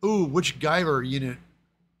 Ooh, which Guyver unit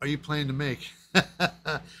are you planning to make?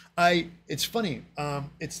 It's funny. I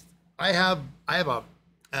have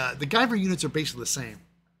the Guyver units are basically the same.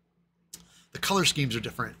 The color schemes are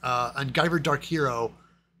different. On Guyver Dark Hero,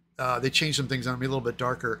 they changed some things on me a little bit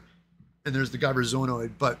darker. And there's the Guyver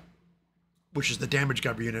Zonoid, which is the damage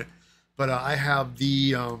Guyver unit. But I have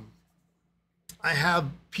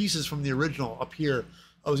pieces from the original up here.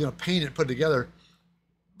 I was gonna paint it, put it together,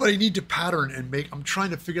 but I need to pattern and make. I'm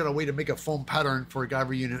trying to figure out a way to make a foam pattern for a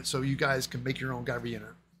Guyver unit, so you guys can make your own Guyver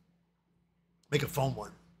unit. Make a foam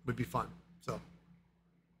one would be fun. So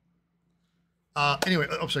anyway,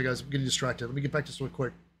 oh sorry guys, I'm getting distracted. Let me get back to this real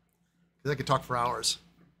quick because I could talk for hours,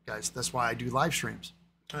 guys. That's why I do live streams.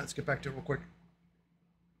 All right, let's get back to it real quick.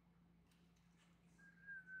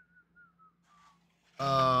 You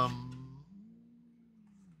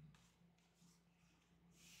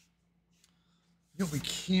know what we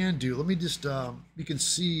can do? Let me just, you can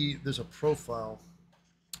see there's a profile.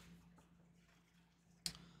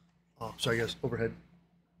 Oh, sorry guys, overhead.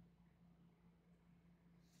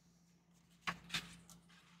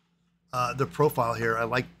 The profile here, I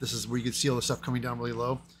like, this is where you can see all the stuff coming down really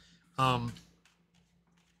low.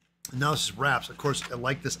 Now this is wraps. Of course, I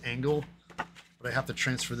like this angle, but I have to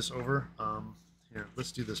transfer this over. Here,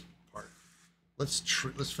 let's do this part. Let's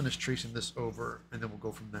finish tracing this over, and then we'll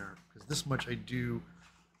go from there. Because this much I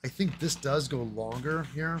think this does go longer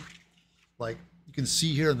here. Like you can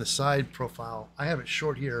see here in the side profile, I have it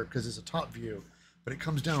short here because it's a top view, but it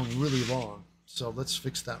comes down really long. So let's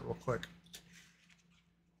fix that real quick.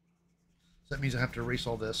 So that means I have to erase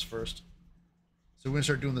all this first. So we're gonna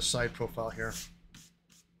start doing the side profile here.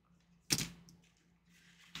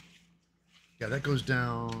 Yeah, that goes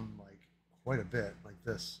down like quite a bit, like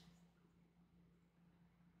this.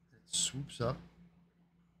 It swoops up,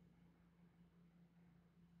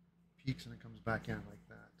 peaks, and it comes back in like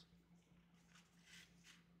that.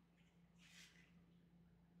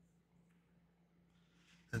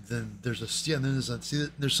 And then there's and then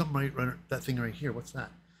there's something right that thing right here. What's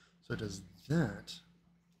that? So it does that.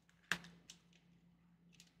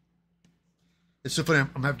 It's so funny.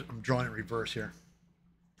 I'm drawing it in reverse here.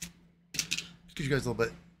 Give you guys a little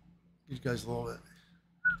bit.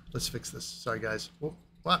 Let's fix this. Sorry, guys. Whoa,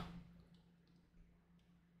 what?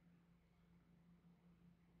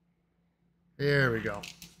 There we go.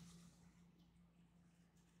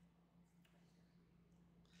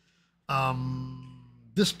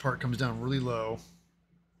 This part comes down really low,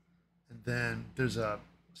 and then there's a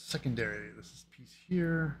secondary. This is piece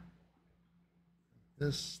here,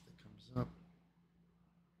 this that comes up.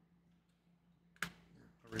 Yeah,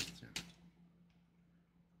 erase it here.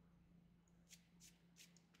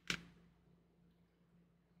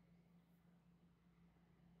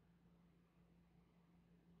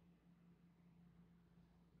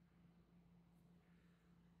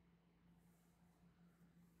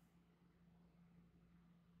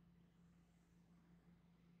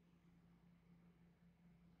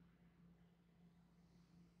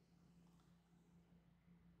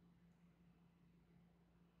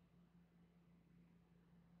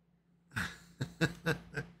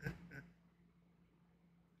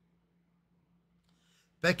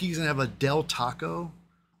 Becky's gonna have a Del Taco.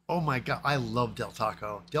 Oh my god, I love Del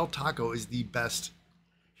Taco. Del Taco is the best.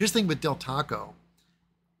 Here's the thing with Del Taco.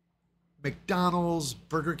 McDonald's,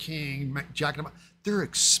 Burger King, Jack in the Box, they're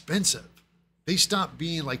expensive. They stopped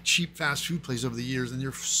being like cheap fast food places over the years, and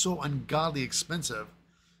they're so ungodly expensive.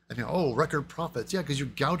 I think, oh, record profits. Yeah, because you're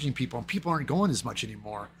gouging people, and people aren't going as much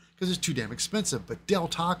anymore because it's too damn expensive. But Del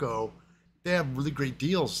Taco, they have really great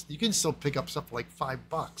deals. You can still pick up stuff for like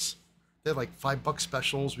 $5. They have like $5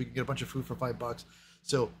 specials. We can get a bunch of food for $5.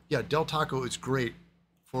 So yeah, Del Taco is great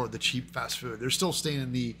for the cheap fast food. They're still staying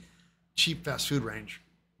in the cheap fast food range,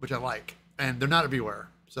 which I like, and they're not everywhere.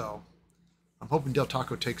 So I'm hoping Del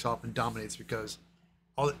Taco takes off and dominates because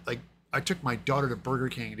I took my daughter to Burger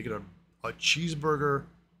King to get a cheeseburger,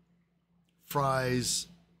 fries,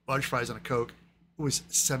 large fries, and a Coke. It was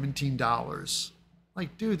 $17.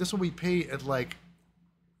 Like, dude, that's what we pay at like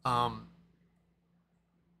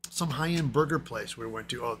some high-end burger place we went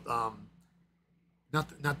to.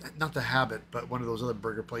 Not the Habit, but one of those other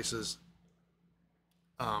burger places.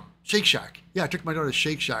 Shake Shack. Yeah, I took my daughter to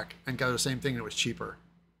Shake Shack and got the same thing, and it was cheaper.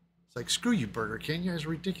 It's like, screw you, Burger King. You guys are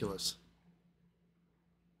ridiculous.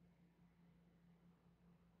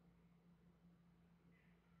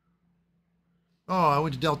 Oh, I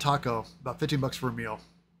went to Del Taco. About $15 for a meal.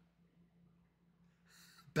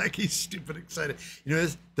 Becky's stupid excited. You know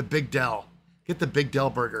this? The Big Del. Get the Big Del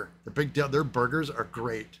burger. The Big Del, their burgers are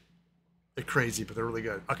great. They're crazy, but they're really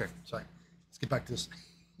good. Okay, sorry. Let's get back to this.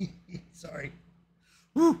 Sorry.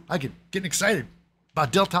 Woo! Getting excited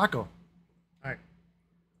about Del Taco. All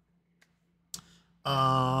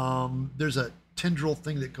right. There's a tendril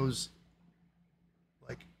thing that goes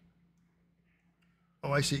like.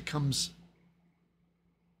 Oh, I see. It comes.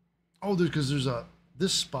 Oh, because there's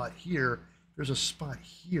this spot here. There's a spot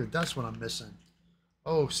here. That's what I'm missing.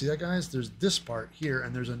 Oh, see that, guys? There's this part here,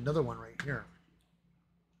 and there's another one right here.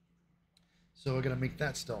 So we're gonna make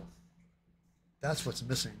that still. That's what's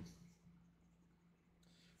missing.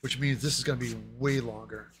 Which means this is gonna be way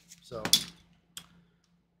longer. So,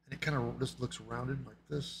 and it kind of just looks rounded like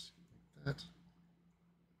this, like that.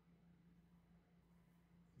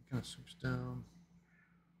 It kind of swoops down.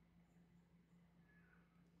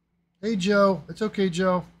 Hey, Joe. It's okay,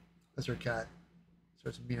 Joe. That's our cat.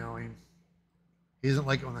 Starts meowing. He doesn't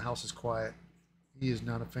like it when the house is quiet. He is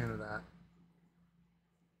not a fan of that.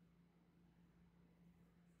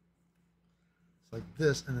 It's like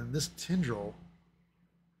this, and then this tendril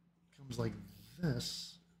comes like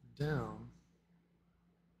this down.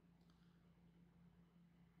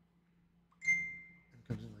 And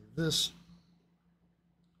comes in like this.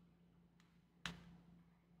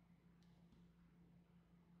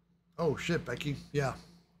 Oh, shit, Becky. Yeah.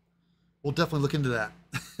 We'll definitely look into that.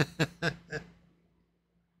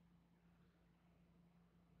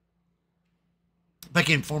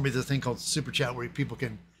 Becky informed me there's a thing called Super Chat where people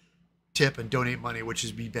can tip and donate money, which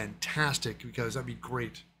would be fantastic because that'd be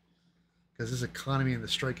great. Because this economy and the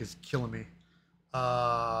strike is killing me.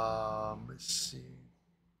 Let's see.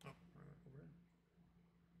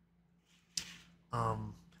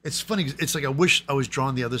 It's funny. It's like I wish I was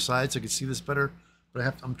drawing the other side so I could see this better,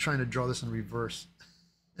 but I'm trying to draw this in reverse.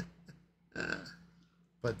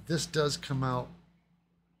 But this does come out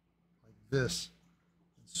like this,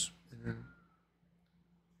 and then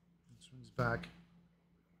it swings back.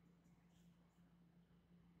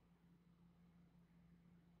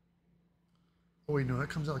 Oh wait, no, that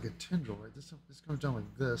comes out like a tendril, right? This comes down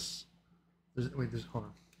like this. Hold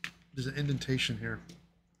on. There's an indentation here.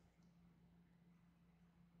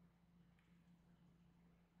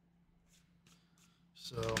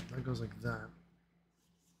 So that goes like that.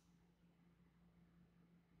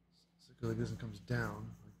 So it goes like this and comes down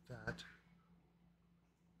like that.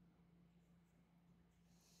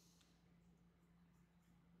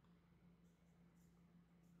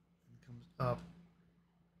 And comes up.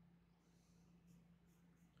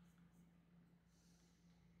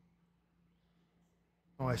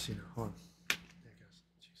 Oh, I see now. Hold on. There it goes.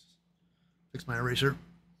 Jesus. Fix my eraser.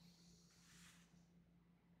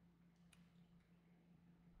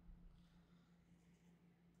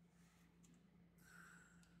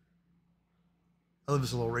 I love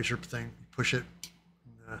this little eraser thing. You push it,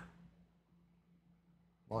 and,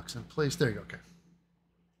 locks in place. There you go. Okay.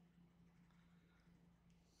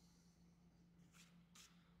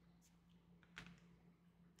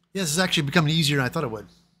 Yeah, this is actually becoming easier than I thought it would.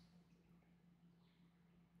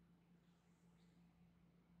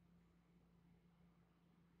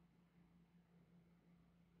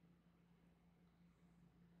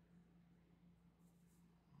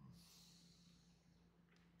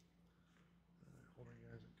 Hold on,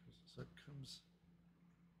 guys. So it comes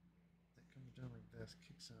down like this,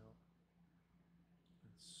 kicks out.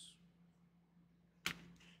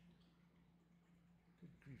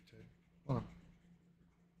 Good grief, Ted. Hold on.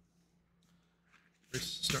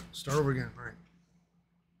 Start over again. All right.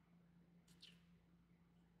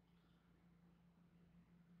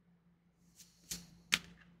 It's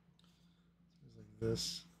like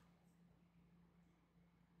this.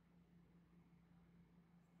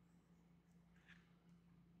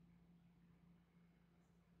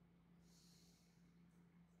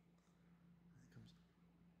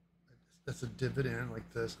 That's a divot in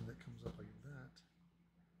like this, and it comes up like that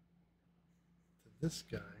to this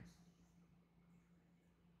guy,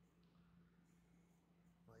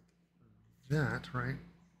 like that, right?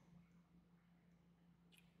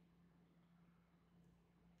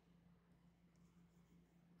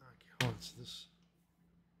 Okay, hold on, so this,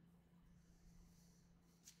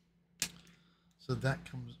 so that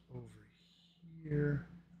comes over here,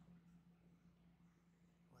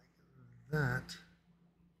 like that.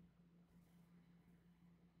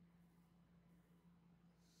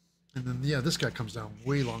 And then, yeah, this guy comes down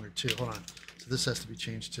way longer too. Hold on. So this has to be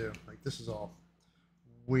changed too. Like this is all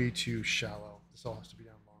way too shallow. This all has to be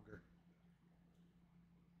down longer.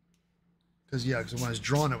 Because, yeah, because when I was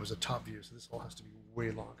drawing it was a top view. So this all has to be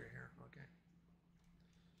way longer here. Okay.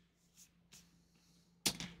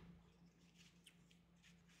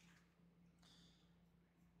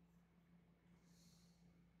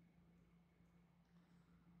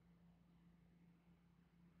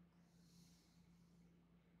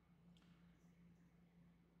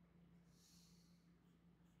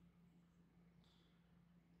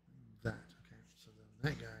 That. Okay. So then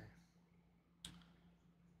that guy.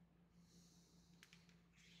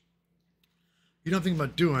 You don't think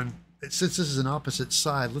about doing, since this is an opposite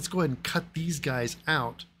side, let's go ahead and cut these guys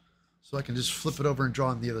out so I can just flip it over and draw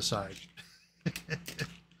on the other side.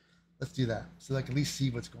 Let's do that so that I can at least see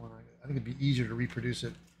what's going on. I think it'd be easier to reproduce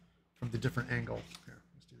it from the different angle. Here,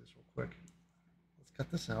 let's do this real quick. Let's cut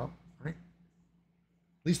this out, right?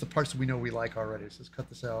 At least the parts that we know we like already. So let's cut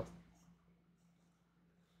this out.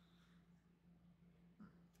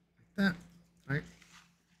 Like that, right?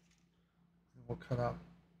 And we'll cut out.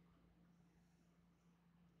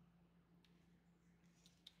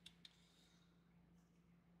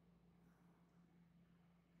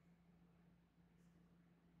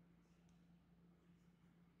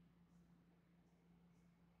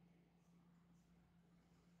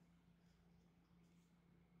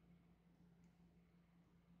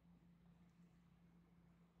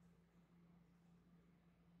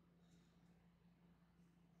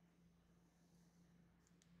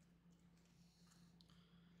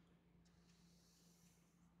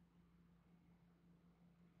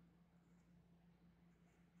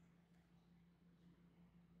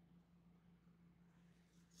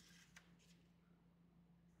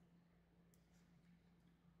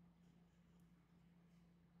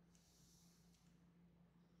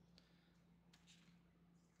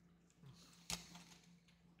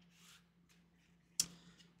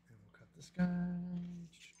 This guy.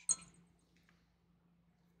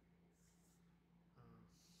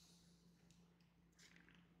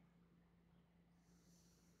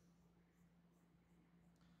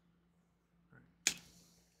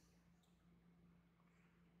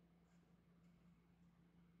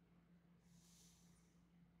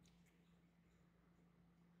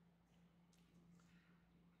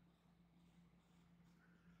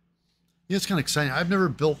 Yeah, it's kind of exciting. I've never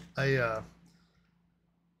built a,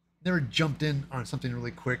 never jumped in on something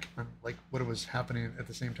really quick on like what was happening at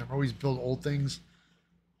the same time. I always build old things,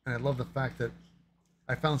 and I love the fact that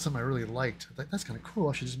I found something I really liked. I thought, that's kind of cool.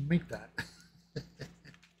 I should just make that.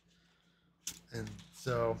 And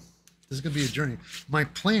so this is going to be a journey. My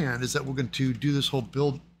plan is that we're going to do this whole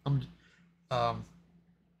build. Have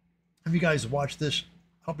you guys watch this?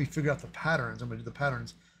 Help me figure out the patterns. I'm going to do the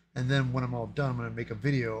patterns. And then when I'm all done, I'm going to make a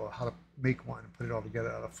video of how to make one and put it all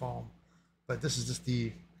together out of foam. But this is just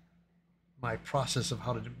my process of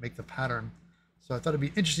how to make the pattern. So I thought it'd be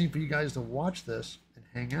interesting for you guys to watch this and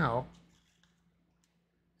hang out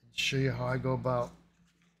and show you how I go about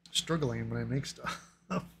struggling when I make stuff.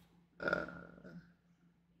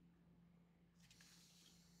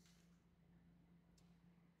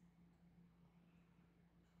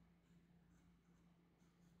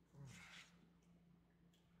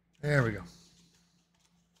 There we go.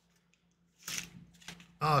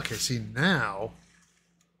 Okay, see now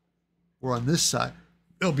we're on this side.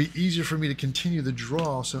 It'll be easier for me to continue the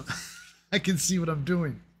draw so I can see what I'm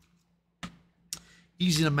doing.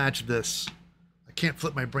 Easy to match this. I can't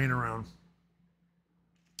flip my brain around.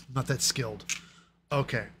 I'm not that skilled.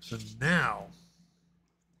 Okay, so now,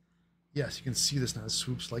 yes, you can see this now. It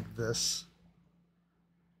swoops like this.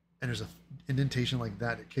 And there's an indentation like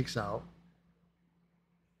that. It kicks out.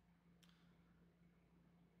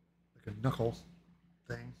 Like a knuckle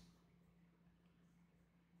thing.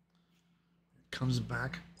 It comes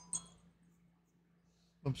back.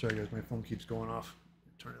 I'm sorry, guys. My phone keeps going off.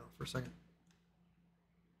 Turn it off for a second.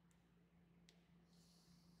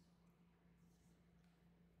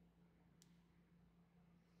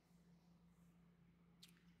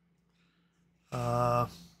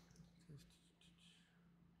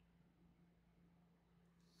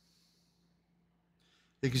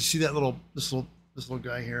 You can see that this little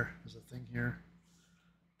guy here. There's a thing here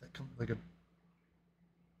that comes comes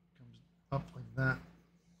up like that,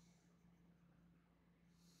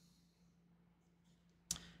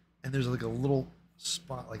 and there's like a little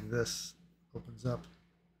spot like this opens up,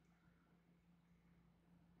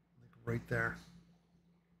 like right there,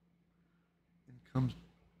 and comes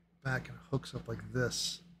back and hooks up like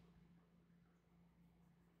this.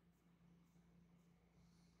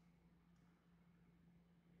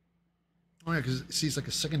 Oh yeah, because see, it's like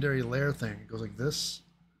a secondary layer thing. It goes like this,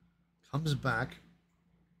 comes back.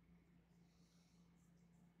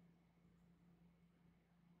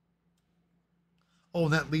 Oh,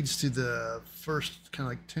 and that leads to the first kind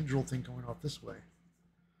of like tendril thing going off this way.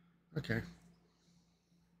 Okay.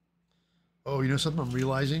 Oh, you know something I'm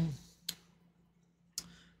realizing?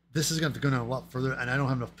 This is going to have to go down a lot further, and I don't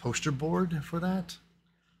have enough poster board for that.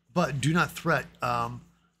 But do not fret.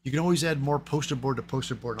 You can always add more poster board to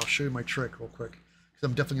poster board. And I'll show you my trick real quick, because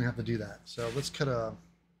I'm definitely going to have to do that. So let's get some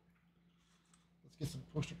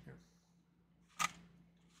poster here.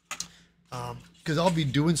 Because I'll be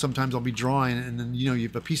doing, sometimes I'll be drawing, and then you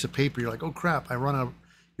have a piece of paper. You're like, oh crap, you run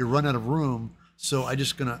out of room. So I'm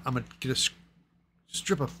gonna get a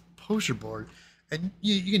strip of poster board, and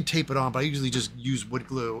you can tape it on, but I usually just use wood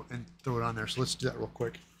glue and throw it on there. So let's do that real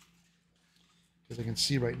quick, because I can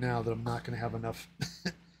see right now that I'm not gonna have enough.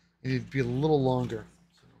 I need to be a little longer.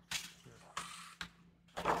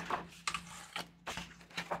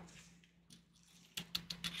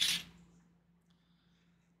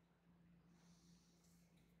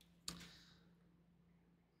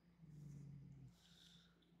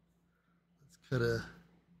 Cut a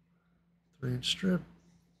 3-inch strip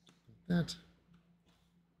like that.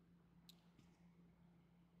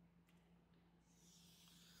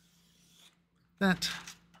 Like that.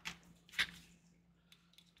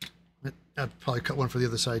 I'd probably cut one for the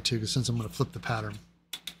other side too, because since I'm going to flip the pattern.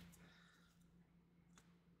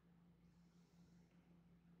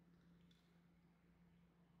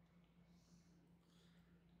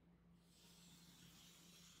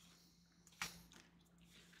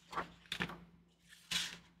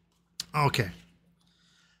 Okay.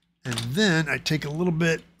 And then I take a little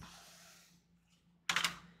bit.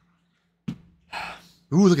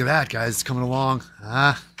 Ooh, look at that, guys. It's coming along.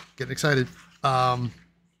 Getting excited.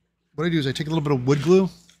 What I do is I take a little bit of wood glue.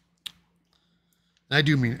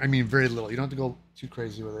 And I mean very little. You don't have to go too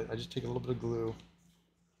crazy with it. I just take a little bit of glue.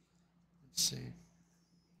 Let's see.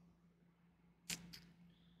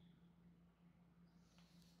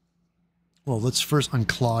 Well, let's first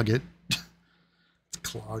unclog it. It's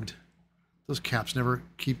clogged. Those caps never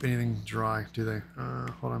keep anything dry, do they?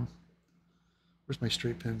 Hold on. Where's my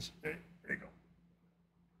straight pins? There you go.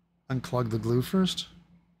 Unclog the glue first.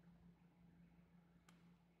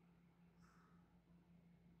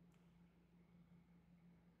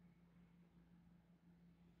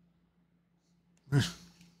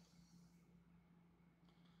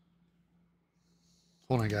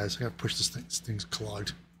 Hold on, guys. I gotta push this thing. This thing's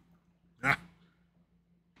clogged. Ah.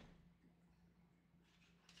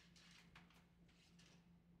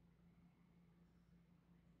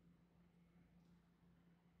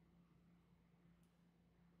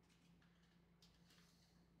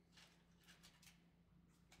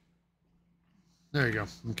 There you go.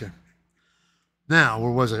 Okay. Now,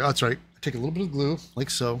 where was I? Oh, that's right. I take a little bit of glue, like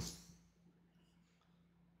so.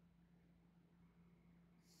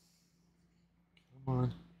 Come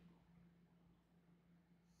on.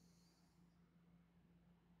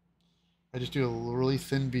 I just do a really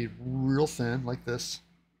thin bead, real thin, like this.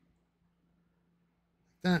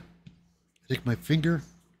 Like that. I take my finger,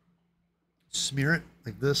 smear it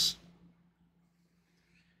like this,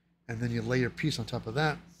 and then you lay your piece on top of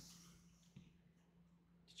that.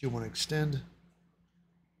 you want to extend.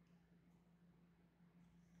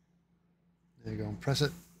 There you go, and press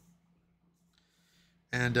it.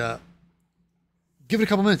 And give it a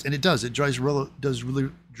couple minutes, and it does. It dries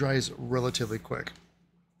dries relatively quick.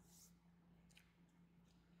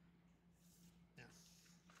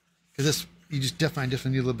 Because this, you just definitely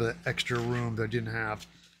need a little bit of extra room that I didn't have.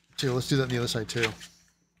 Too. Let's do that on the other side too.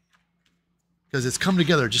 Because it's come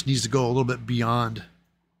together, it just needs to go a little bit beyond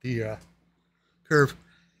the curve.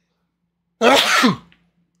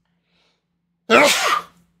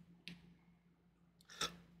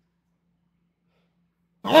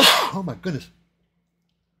 Oh my goodness.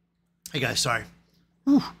 Hey guys, sorry.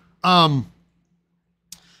 Whew. I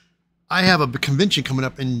have a convention coming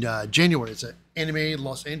up in January. It's at Anime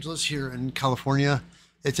Los Angeles here in California.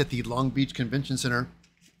 It's at the Long Beach Convention Center.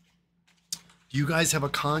 Do you guys have a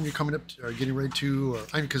con you're coming up to, or getting ready to?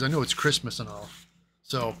 Because I know it's Christmas and all.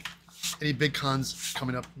 So, any big cons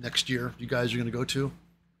coming up next year you guys are going to go to?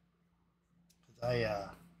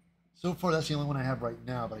 So far that's the only one I have right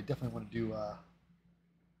now, but I definitely want to do.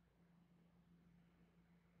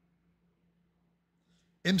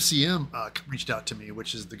 MCM reached out to me,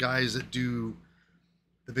 which is the guys that do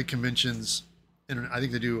the big conventions. And I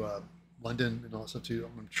think they do London and all that stuff too.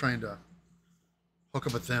 I'm trying to hook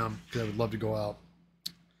up with them because I would love to go out.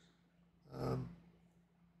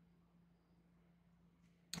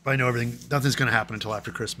 But I know nothing's going to happen until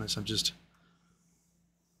after Christmas. I'm just.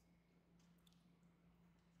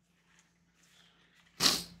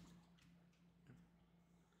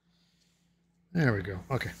 There we go.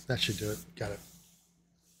 Okay, that should do it. Got it.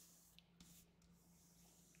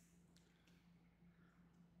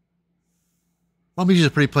 Long Beach is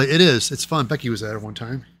a pretty place. It is. It's fun. Becky was there one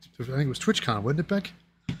time. I think it was TwitchCon, wasn't it, Beck?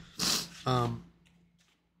 All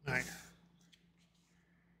right.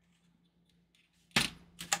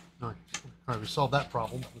 All right, we solved that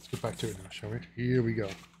problem. Let's get back to it now, shall we? Here we go.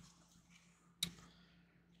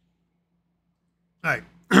 All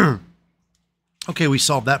right. Okay, we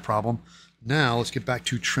solved that problem. Now let's get back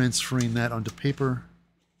to transferring that onto paper.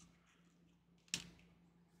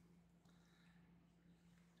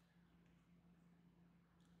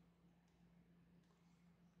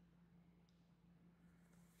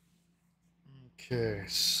 Okay,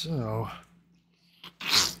 so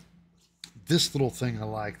this little thing I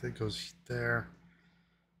like that goes there,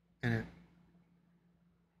 and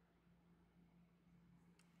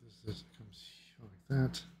this comes like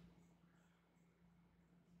that.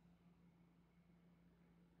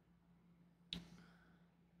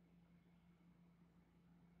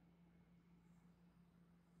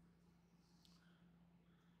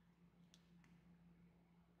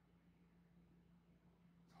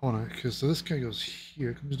 Hold on, because so this guy goes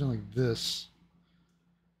here, comes down like this,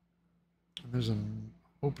 and there's an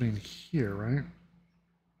opening here, right?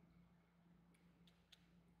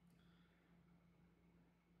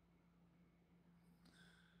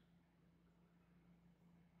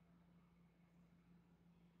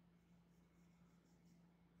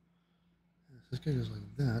 This guy goes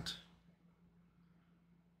like that.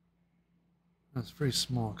 That's very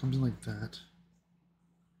small. It comes in like that.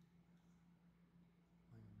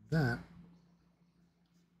 Like that.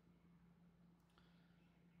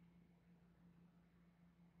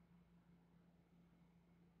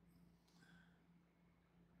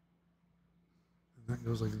 And that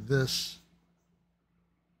goes like this.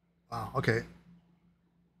 Wow, okay.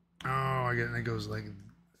 Oh, I get it. And it goes like.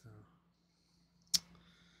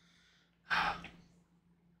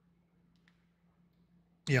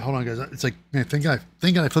 Yeah, hold on, guys. It's like, man, thank God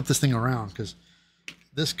I flipped this thing around because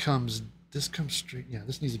this comes straight. Yeah,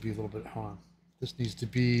 this needs to be a little bit. Hold on. This needs to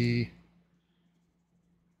be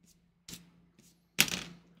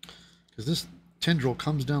because this tendril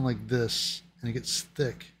comes down like this and it gets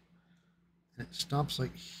thick and it stops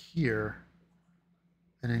like here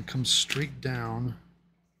and then comes straight down.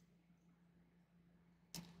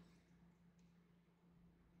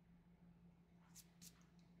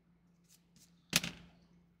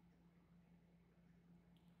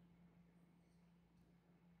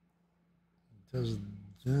 Does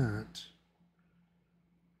that.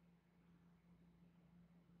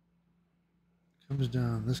 Comes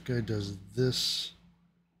down, this guy does this,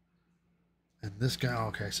 and this guy, oh,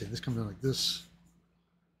 okay, I see, this comes down like this,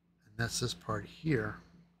 and that's this part here.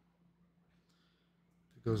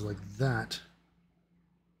 It goes like that,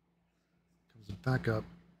 comes back up.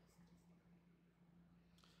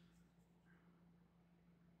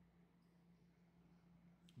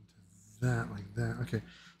 That, like that, okay.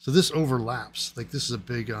 So this overlaps, like this is a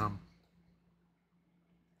big, and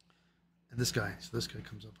this guy, so this guy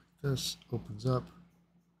comes up like this, opens up.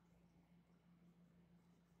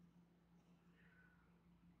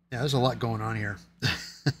 Yeah, there's a lot going on here.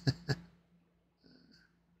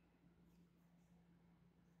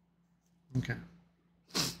 Okay.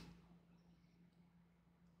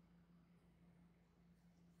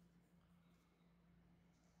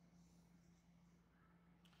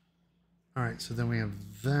 All right, so then we have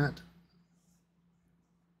that.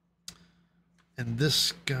 And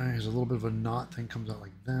this guy has a little bit of a knot thing, comes out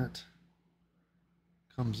like that.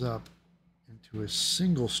 Comes up into a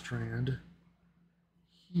single strand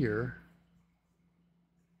here.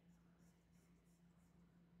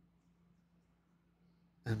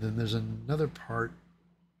 And then there's another part.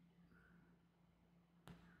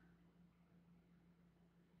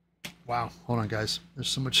 Wow, hold on guys. There's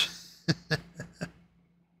so much.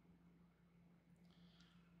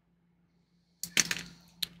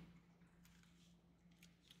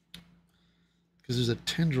 Because there's a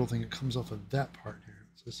tendril thing that comes off of that part here.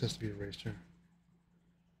 So this has to be erased here.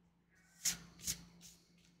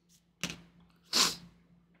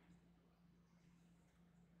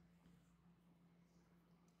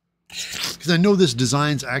 Because I know this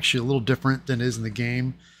design's actually a little different than it is in the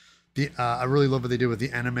game. I really love what they did with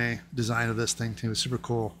the anime design of this thing too. It's super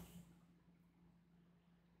cool.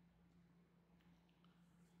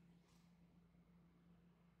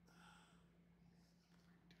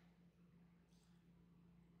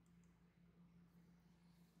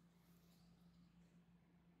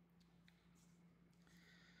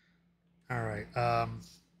 All right.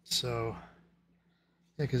 So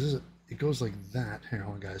yeah, because it goes like that. Here,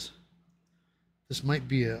 hold on, guys. This might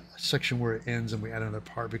be a section where it ends and we add another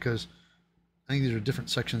part because I think these are different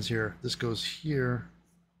sections here. This goes here.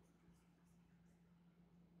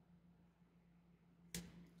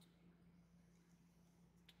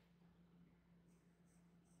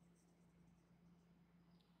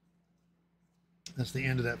 That's the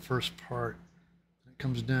end of that first part. It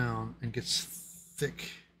comes down and gets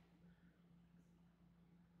thick.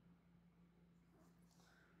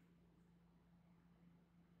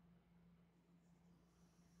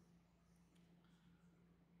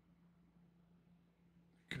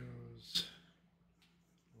 Goes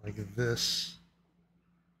like this.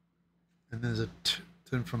 And there's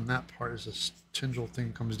then from that part is a tendril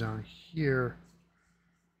thing comes down here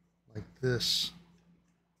like this.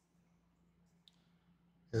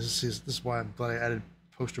 This is why I'm glad I added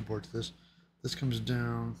poster board to this. This comes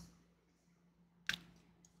down.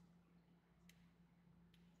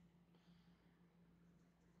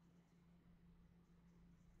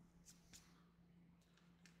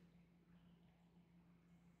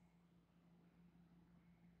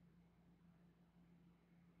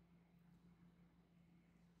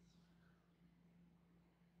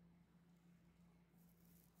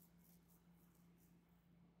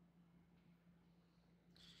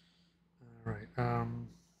 All right.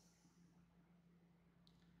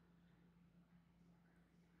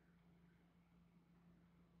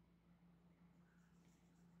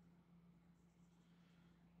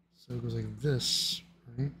 So it goes like this,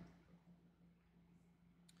 right?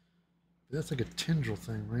 That's like a tendril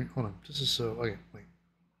thing, right? Hold on. This is so, okay, wait.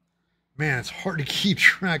 Man, it's hard to keep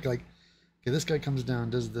track. Like, okay, this guy comes down,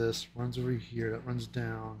 does this, runs over here, that runs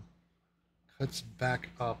down, cuts back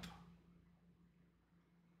up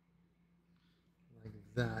like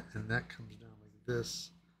that, and that comes down like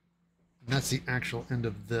this. And that's the actual end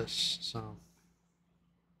of this, so.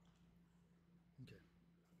 Okay.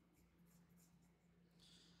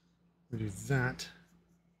 We do that.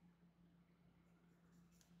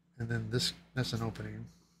 And then this, that's an opening.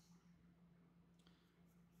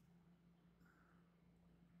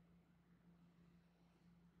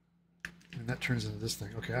 And that turns into this thing.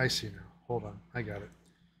 Okay, I see now. Hold on, I got it.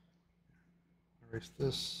 Erase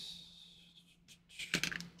this.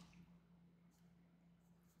 It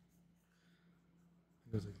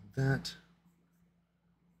goes like that.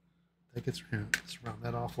 That gets, let's round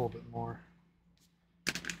that off a little bit more.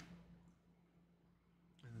 And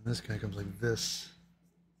then this guy comes like this.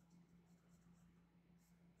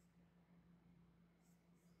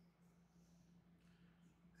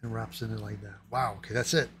 And wraps in it like that. Wow, okay,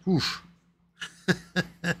 that's it. Oof.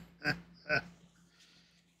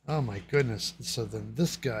 Oh my goodness. So then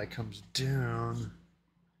this guy comes down,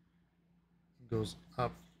 goes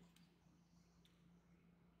up.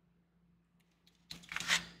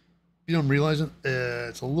 You don't realize it.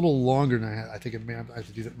 It's a little longer than I think it may have, I have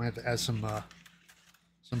to do that. Might have to add some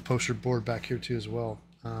poster board back here too as well.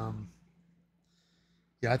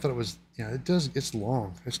 Yeah, I thought it was. Yeah, it does. It's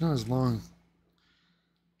long. It's not as long.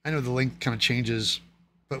 I know the length kind of changes,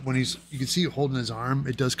 but when you can see it holding his arm,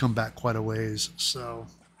 it does come back quite a ways. So.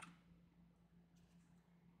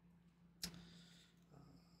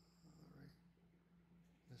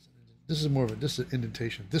 this is more of a this is an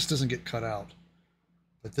indentation. This doesn't get cut out,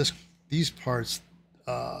 but these parts,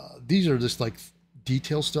 these are just like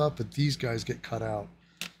detail stuff, but these guys get cut out.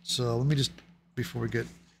 So let me just, before we get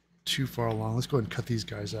too far along, let's go ahead and cut these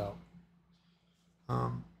guys out.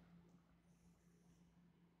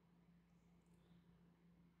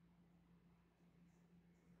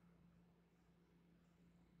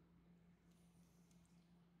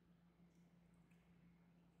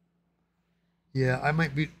 Yeah, I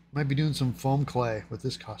might be doing some foam clay with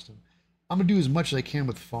this costume. I'm gonna do as much as I can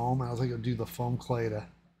with foam. I was like, I'll do the foam clay to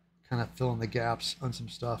kind of fill in the gaps on some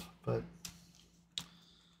stuff, but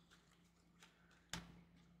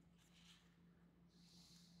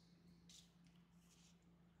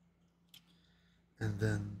and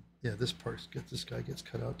then yeah, this guy gets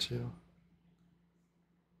cut out too.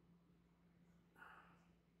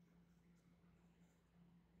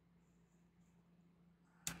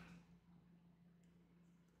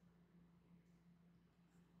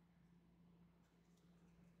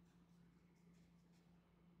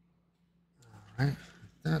 All right,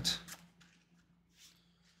 that.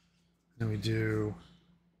 Then we do.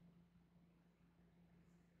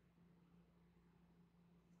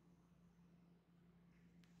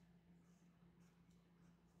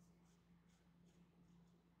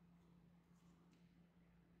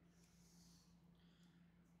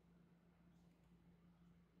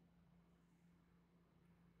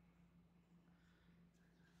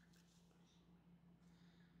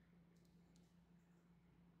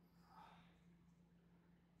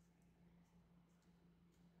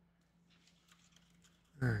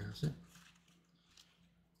 All right, that's it.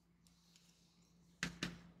 Look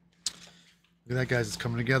at that, guys. It's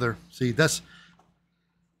coming together. See, that's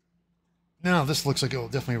now this looks like it will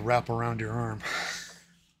definitely wrap around your arm.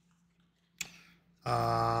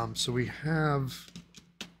 So we have,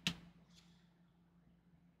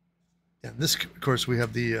 yeah, this, of course, we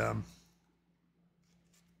have the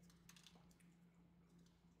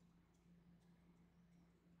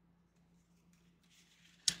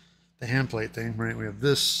hand plate thing, right? We have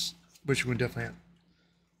this, which we definitely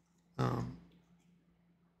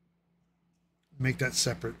make that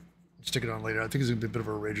separate. Stick it on later. I think it's gonna be a bit of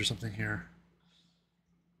a ridge or something here.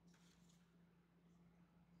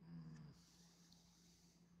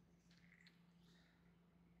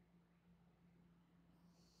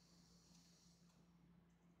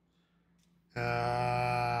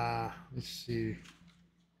 Let's see.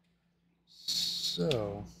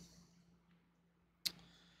 So,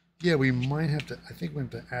 yeah, we might have to, I think we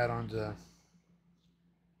have to add on to,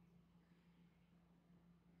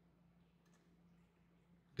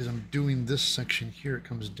 because I'm doing this section here, it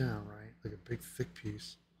comes down, right? Like a big thick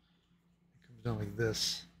piece. It comes down like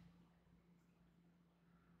this.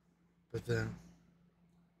 But then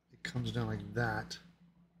it comes down like that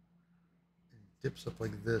and dips up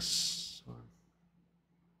like this. So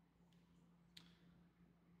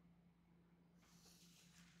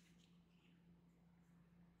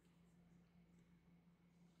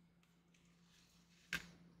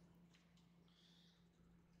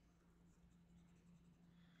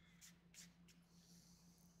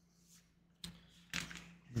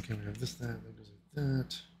okay, we have this, that goes like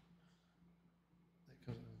that. That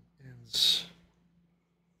goes ends.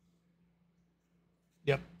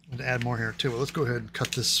 Yep, I'm gonna add more here too. Well, let's go ahead and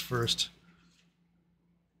cut this first.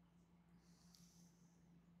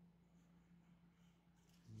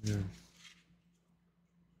 Yeah.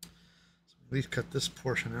 So at least cut this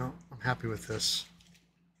portion out. I'm happy with this.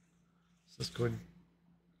 So let's go ahead.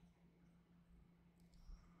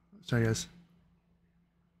 Sorry, guys.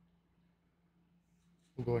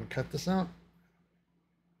 We'll go ahead and cut this out.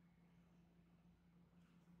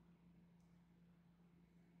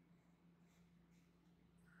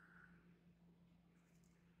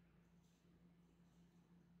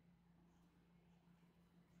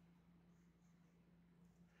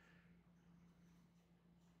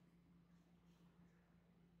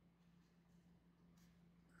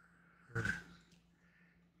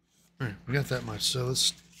 All right, we got that much, so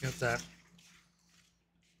let's get that.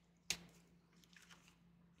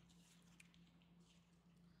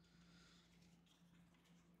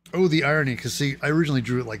 Oh, the irony, because see, I originally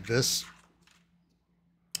drew it like this,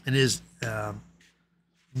 and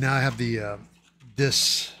now I have the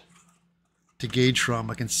this to gauge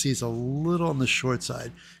from. I can see it's a little on the short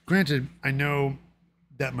side. Granted, I know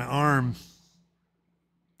that my arm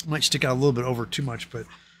might stick out a little bit over too much, but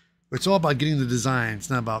it's all about getting the design. It's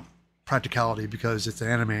not about practicality because it's an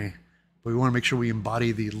anime, but we want to make sure we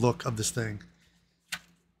embody the look of this thing.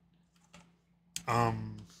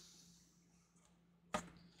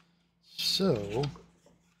 So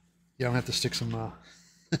yeah, I'm gonna have to stick some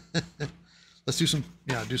Let's do some,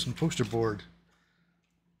 yeah, do some poster board.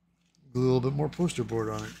 Glue a little bit more poster board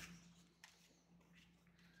on it.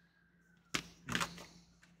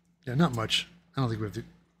 Yeah, not much. I don't think we have to.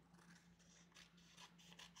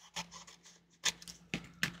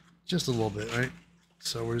 Just a little bit, right?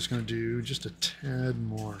 So we're just going to do just a tad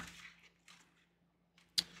more.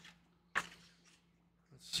 Let's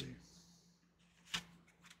see.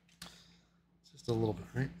 Just a little bit,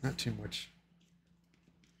 right? Not too much.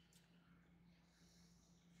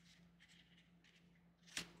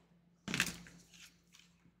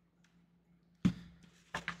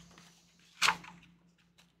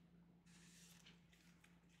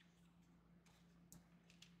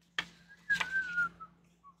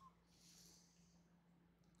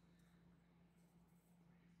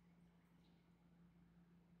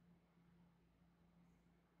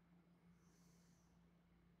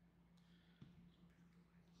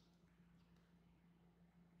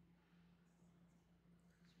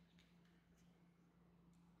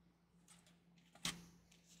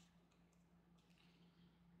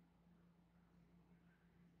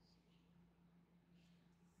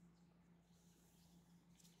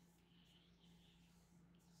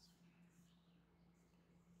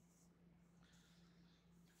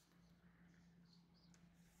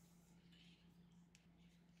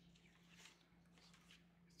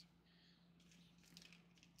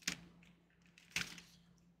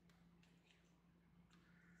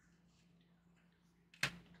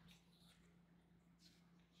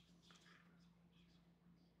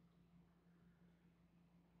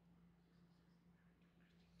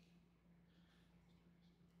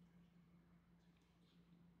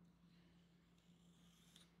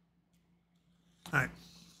 All right.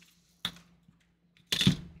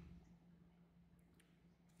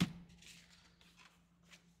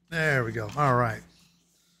 There we go. All right.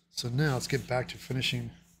 So now let's get back to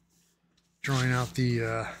finishing drawing out the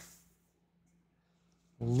a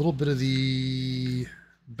little bit of the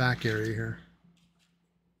back area here.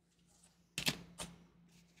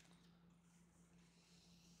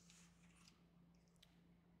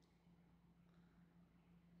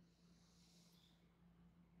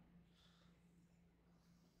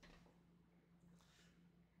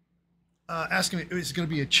 Asking me, is it going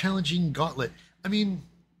to be a challenging gauntlet? I mean,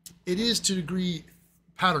 it is to a degree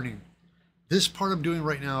patterning. This part I'm doing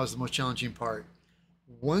right now is the most challenging part.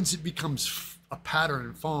 Once it becomes a pattern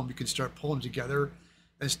and foam, you can start pulling together,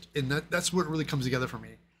 and that's where it really comes together for me.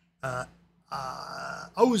 I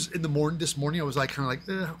was in the morning this morning. I was like kind of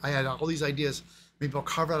like I had all these ideas. Maybe I'll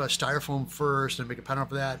carve out a styrofoam first and make a pattern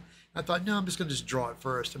off of that. I thought, no, I'm just going to just draw it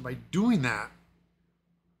first, and by doing that,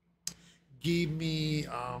 gave me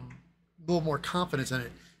a little more confidence in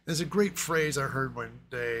it. There's a great phrase I heard one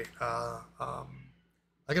day. I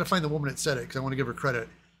gotta find the woman that said it because I want to give her credit.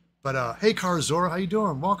 But hey, Karzora, how you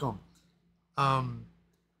doing? Welcome.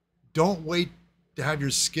 Don't wait to have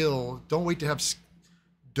your skill. Don't wait to have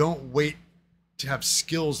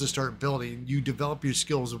skills to start building. You develop your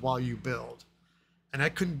skills while you build, and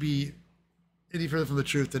that couldn't be any further from the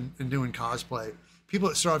truth than doing cosplay. People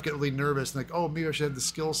that start off get really nervous and like, oh, maybe I should have the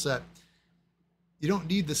skill set. You don't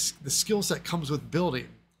need the skill set comes with building,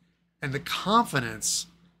 and the confidence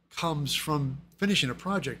comes from finishing a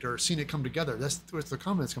project or seeing it come together. That's where the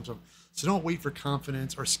confidence comes from. So don't wait for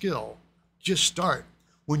confidence or skill. Just start.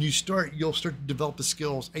 When you start, you'll start to develop the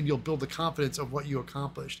skills and you'll build the confidence of what you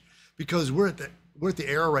accomplished. Because we're at the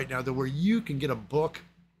era right now that where you can get a book.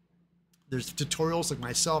 There's tutorials like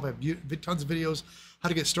myself. I have tons of videos how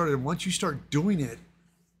to get started. And once you start doing it,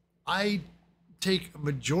 I take a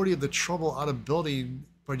majority of the trouble out of building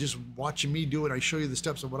by just watching me do it. I show you the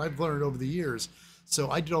steps of what I've learned over the years. So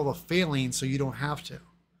I did all the failing so you don't have to.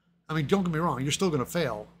 I mean, don't get me wrong, you're still going to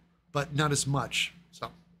fail, but not as much. So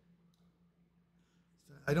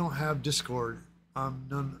I don't have Discord.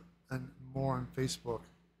 None and more on Facebook.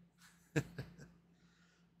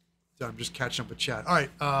 So I'm just catching up with chat. All right,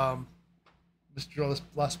 let's draw this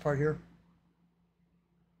last part here.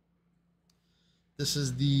 This is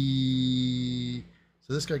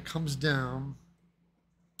so this guy comes down.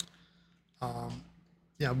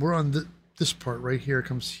 Yeah, we're on this part right here. It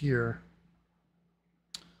comes here.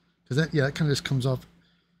 Because that kind of just comes off.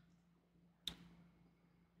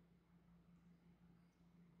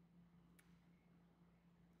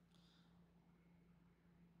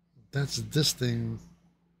 That's this thing.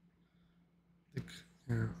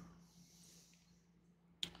 Yeah.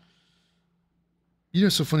 You know,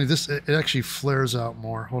 it's so funny. It actually flares out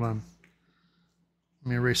more. Hold on. Let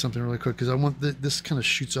me erase something really quick because I want this kind of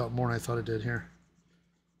shoots out more than I thought it did here.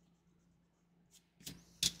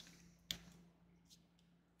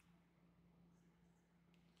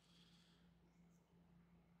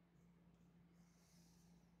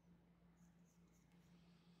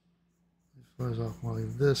 fuzz off more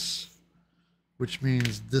like this, which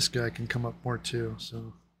means this guy can come up more too.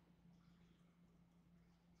 So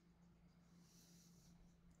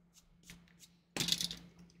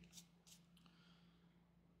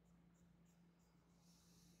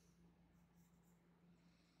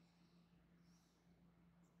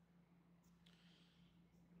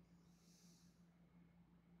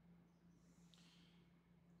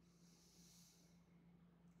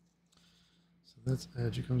that's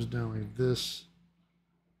edge. It comes down like this.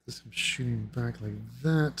 This comes shooting back like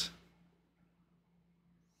that.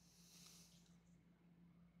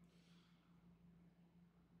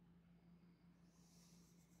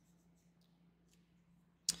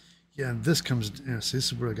 Yeah, and this comes, yeah, see,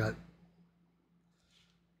 this is where I got,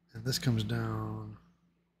 and this comes down.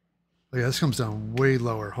 Oh yeah, this comes down way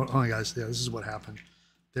lower. Hold on, guys. Yeah, this is what happened.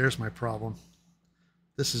 There's my problem.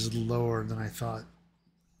 This is lower than I thought.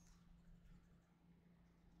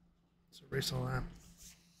 Let's erase all that.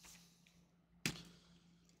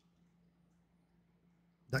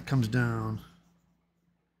 That comes down.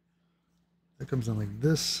 That comes down like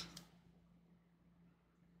this.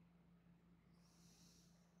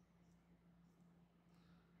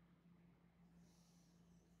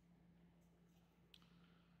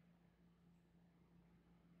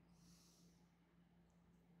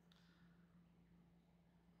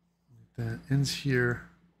 That ends here.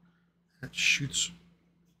 That shoots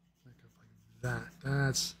back up like that.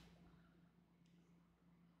 That's,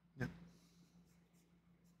 yep.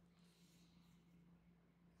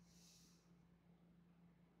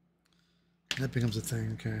 That becomes a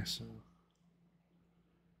thing. Okay, so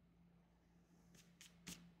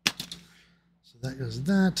that goes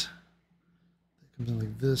that. That comes in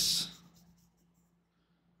like this.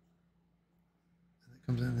 And it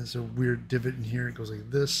comes in. There's a weird divot in here. It goes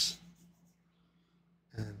like this.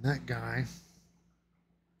 And that guy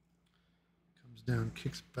comes down,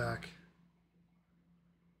 kicks back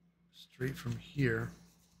straight from here.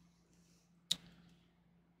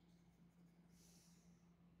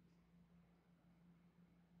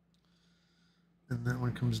 And that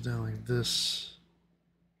one comes down like this.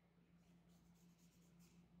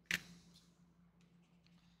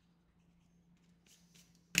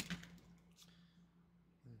 Like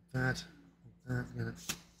that, got it.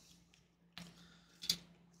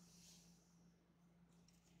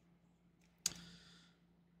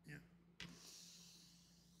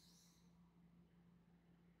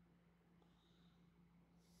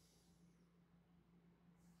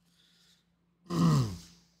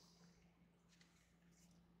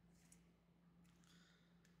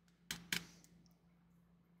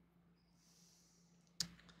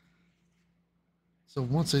 So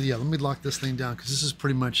once, yeah, let me lock this thing down because this is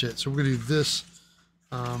pretty much it. So we're gonna do this.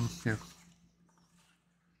 Here.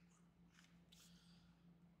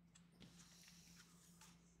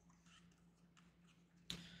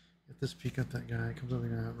 Get this peek at that guy. Comes over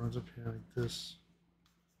here, runs up here like this.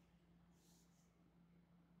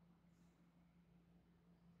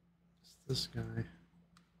 It's this guy.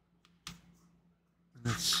 And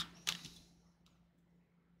that's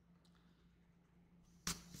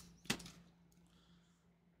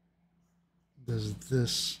does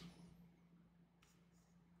this.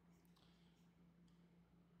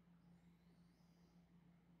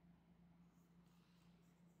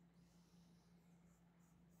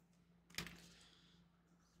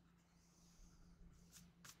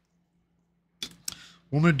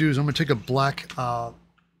 What I'm going to do is I'm going to take a black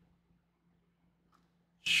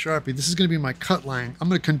Sharpie. This is going to be my cut line. I'm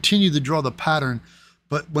going to continue to draw the pattern,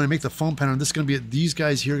 but when I make the foam pattern, this is going to be, these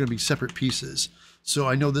guys here are going to be separate pieces. So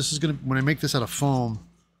I know this is going to, when I make this out of foam,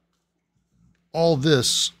 all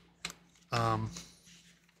this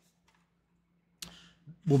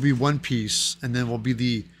will be one piece, and then will be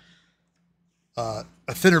the a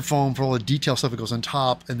thinner foam for all the detail stuff that goes on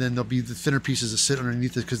top, and then there'll be the thinner pieces that sit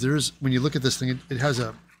underneath it, because there's, when you look at this thing, it has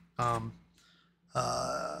a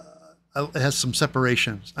it has some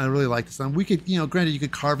separations. I really like this. And we could, you know, granted you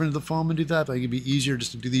could carve into the foam and do that, but it could be easier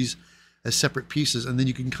just to do these as separate pieces, and then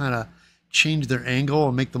you can kind of change their angle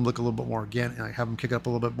and make them look a little bit more organic, and have them kick up a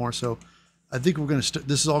little bit more. So I think we're going to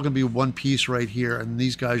this is all going to be one piece right here, and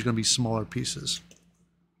these guys are going to be smaller pieces.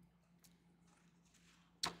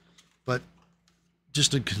 But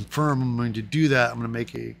just to confirm I'm going to do that, I'm going to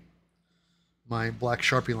make my black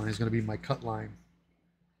Sharpie line is going to be my cut line.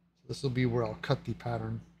 So this will be where I'll cut the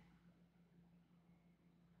pattern.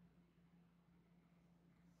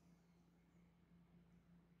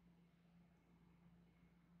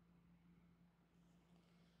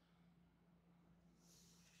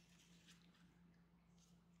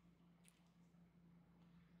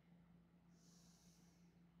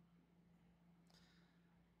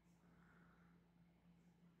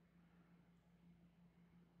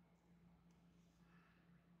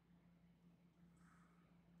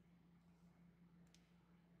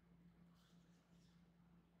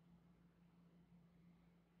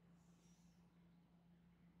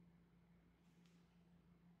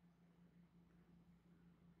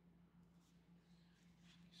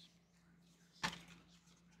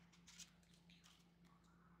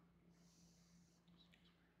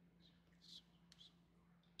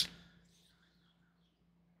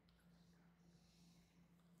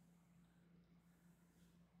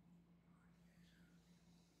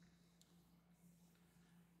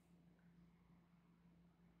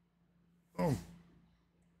 Oh.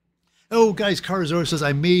 Oh, guys, Carazor says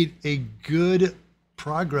I made a good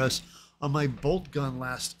progress on my bolt gun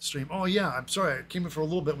last stream. Oh, yeah, I'm sorry. I came in for a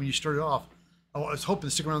little bit when you started off. I was hoping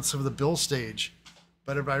to stick around some of the build stage,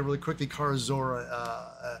 but if I really quickly,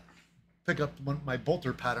 Carazor, pick up my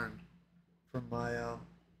bolter pattern from my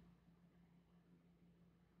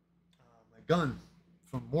gun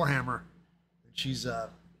from Warhammer. And she's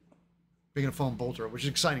making a foam bolter, which is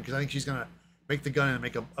exciting because I think she's going to make the gun and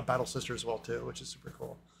make a battle sister as well, too, which is super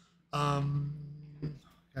cool.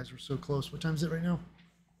 Guys, we're so close. What time is it right now?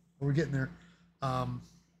 Oh, we're getting there. But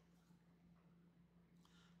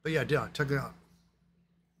yeah, check it out.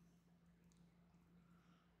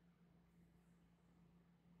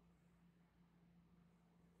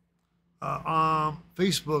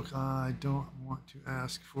 Facebook, I don't want to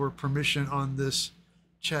ask for permission on this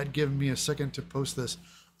chat. Give me a second to post this.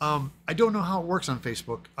 I don't know how it works on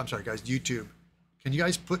Facebook. I'm sorry, guys, YouTube. Can you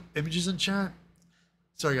guys put images in chat?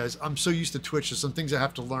 Sorry, guys, I'm so used to Twitch. There's some things I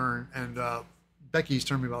have to learn. And Becky's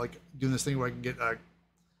telling me about like doing this thing where I can get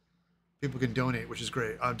people can donate, which is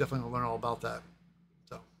great. I'm definitely gonna learn all about that.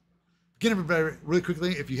 So, again, everybody, really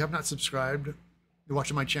quickly, if you have not subscribed, you're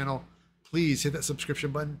watching my channel, please hit that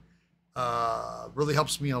subscription button. Really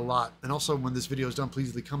helps me a lot. And also, when this video is done,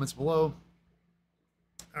 please leave comments below.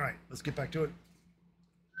 All right, let's get back to it.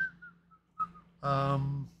 Now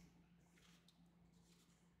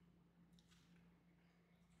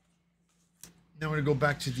we're gonna go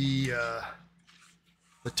back to the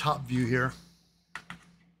top view here,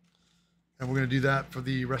 and we're gonna do that for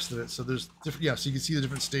the rest of it. So there's different, yeah. So you can see the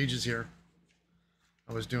different stages here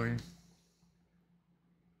I was doing,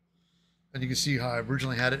 and you can see how I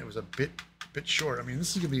originally had it. It was a bit short. I mean,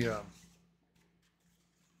 this is gonna be a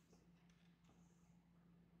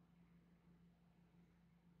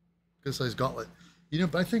good size gauntlet, you know.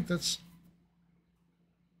 But I think that's.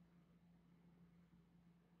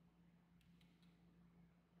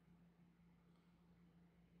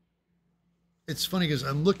 It's funny because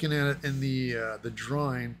I'm looking at it in the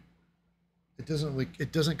drawing.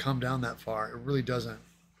 It doesn't come down that far. It really doesn't.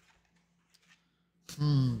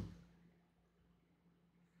 I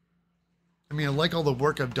mean, I like all the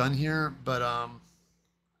work I've done here, but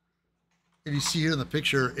if you see here in the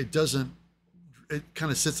picture, it doesn't. It kind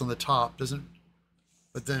of sits on the top, doesn't.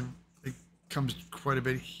 But then it comes quite a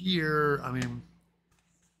bit here. I mean.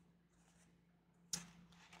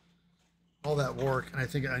 All that work, and I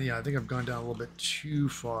think, yeah, I think I've gone down a little bit too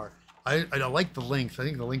far. I like the length. I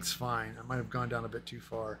think the length's fine. I might have gone down a bit too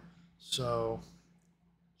far. So,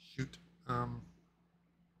 shoot.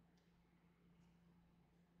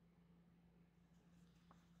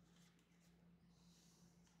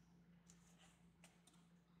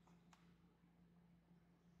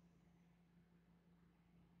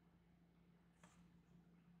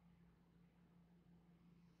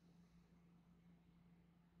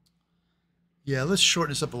 Yeah, let's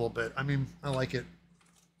shorten this up a little bit. I mean, I like it.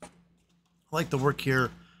 I like the work here,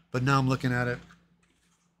 but now I'm looking at it.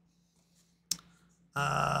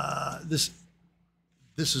 This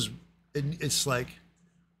is it's like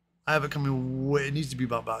I have it coming way. It needs to be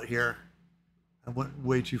about here. I went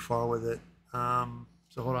way too far with it.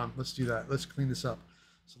 So hold on. Let's do that. Let's clean this up.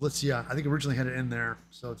 So let's see. Yeah, I think originally had it in there.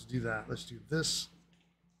 So let's do that. Let's do this.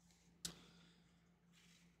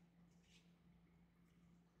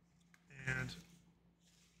 And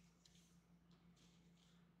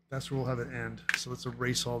that's where we'll have it end. So let's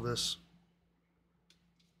erase all this.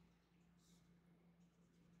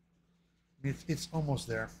 It's almost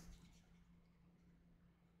there.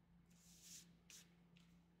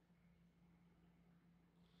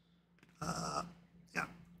 Yeah.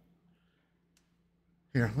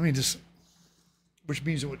 Here, let me just. Which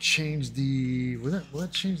means it would change the. Will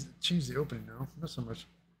that change the opening now? Not so much.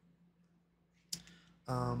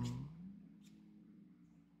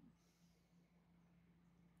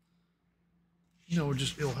 No,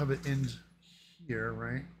 it'll have it end here,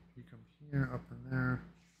 right? You come here, up and there.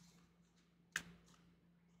 I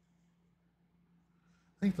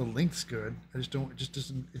think the length's good. I just don't. It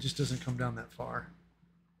just doesn't come down that far.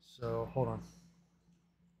 So hold on.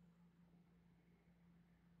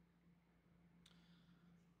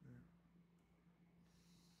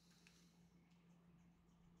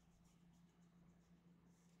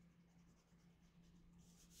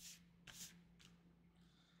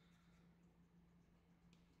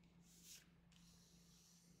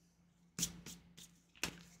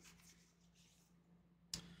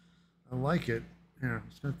 I like it. Yeah,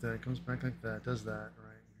 it's got that. It comes back like that. Does that,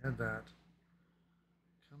 right? We had that.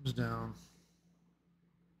 Comes down.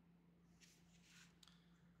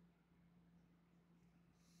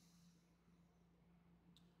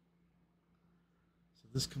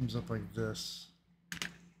 This comes up like this.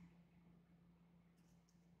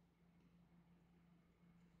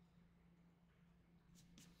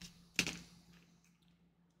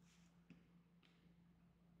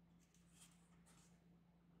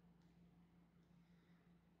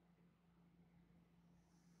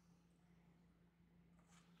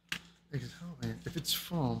 If it's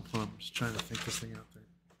foam, I'm just trying to think this thing out there.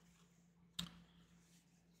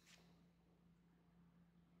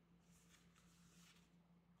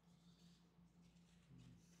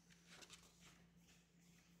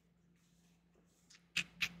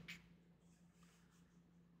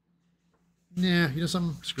 Nah, you know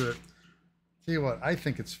something? Screw it. Tell you what, I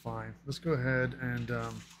think it's fine. Let's go ahead and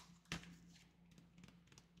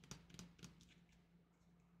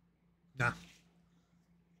nah.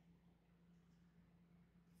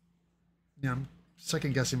 Yeah, I'm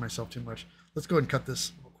second guessing myself too much. Let's go ahead and cut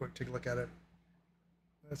this real quick. Take a look at it.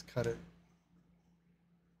 Let's cut it.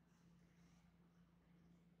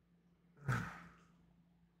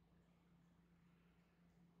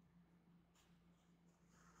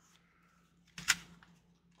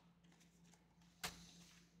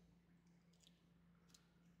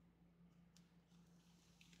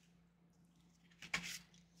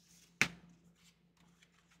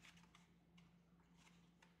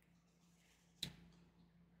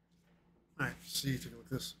 All right, see, take a look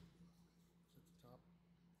at this. At the top.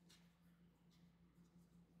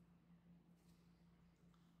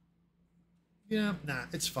 Yeah, nah,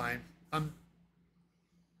 it's fine.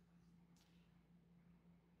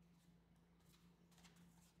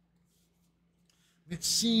 It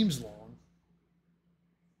seems long.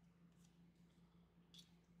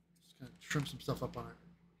 Just gonna trim some stuff up on it.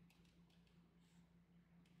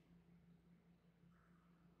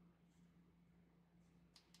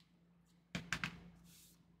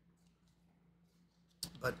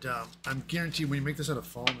 But I'm guaranteed when you make this out of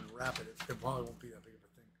foam and wrap it, it probably won't be that big of a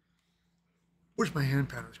thing. Where's my hand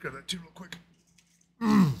pattern? Let's grab that too real quick.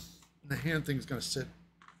 And the hand thing is going to sit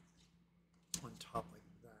on top like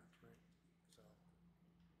that, right? So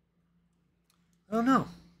I don't know.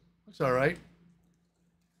 Looks all right.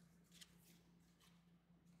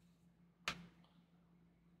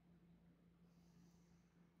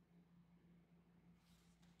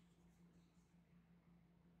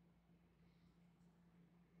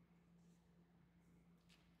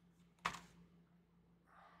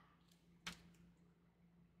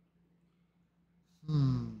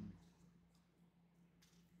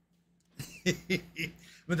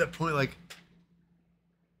 I'm at that point, like,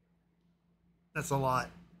 that's a lot.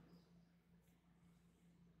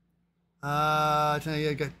 I tell you,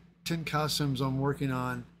 I got 10 costumes I'm working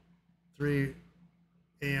on. 3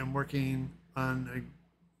 a.m. working on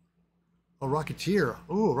a Rocketeer.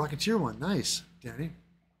 Oh, a Rocketeer one. Nice, Danny.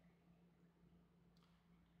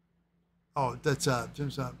 Oh, that's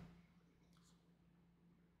Jim's up.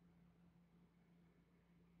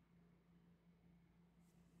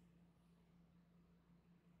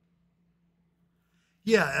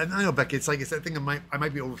 Yeah, and I know, Becky. It's like I think I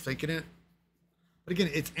might be overthinking it. But again,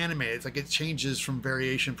 it's animated. It's like it changes from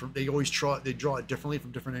variation from they draw it differently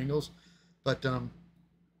from different angles. But I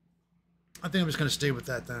think I'm just gonna stay with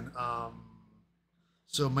that then.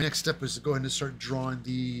 So my next step is to go ahead and start drawing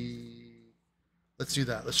the. Let's do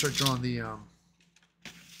that. Let's start drawing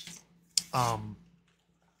um,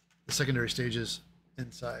 the secondary stages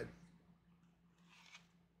inside.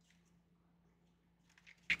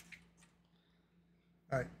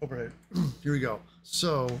 All right, overhead. Here we go.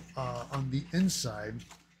 So on the inside,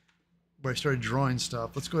 where I started drawing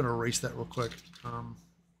stuff, let's go ahead and erase that real quick. I'm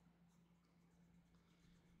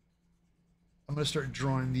going to start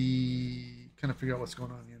drawing kind of figure out what's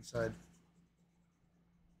going on the inside.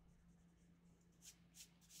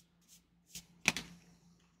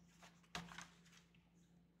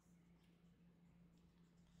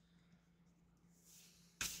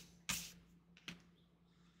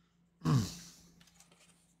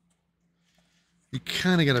 You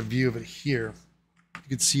kind of got a view of it here. You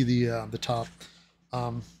can see the top.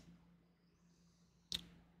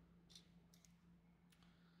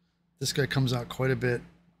 This guy comes out quite a bit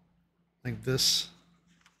like this.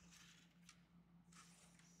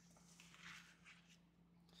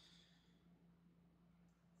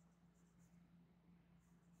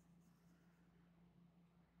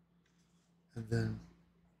 And then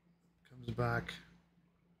comes back.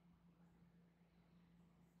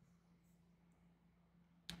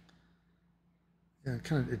 Yeah,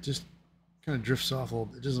 it just kind of drifts off a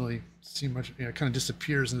little. It doesn't really seem much. It kind of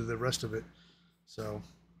disappears into the rest of it. So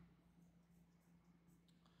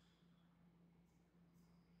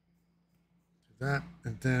do that,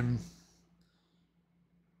 and then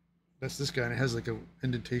That's this guy, and it has like a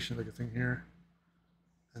indentation, like a thing here.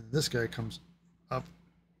 And this guy comes up.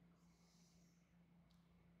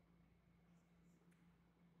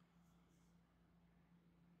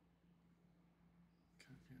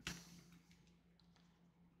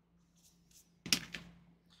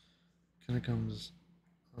 Kind of comes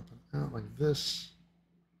up and out like this.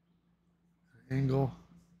 Angle.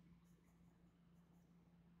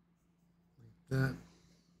 Like that.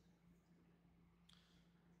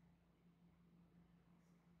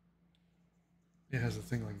 It has a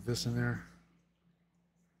thing like this in there.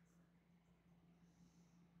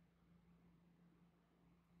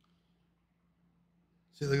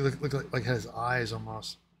 See, look like it has eyes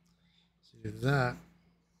almost. So you do that.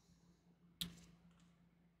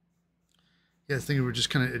 Yeah, I think it would just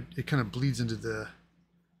kind of it kind of bleeds into the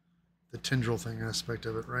tendril thing aspect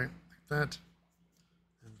of it, right? Like that.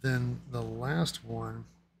 And then the last one,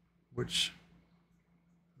 which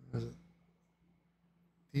is it?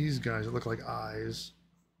 These guys that look like eyes.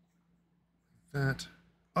 Like that.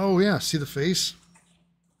 Oh yeah, see the face?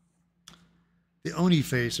 The Oni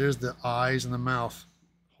face. There's the eyes and the mouth.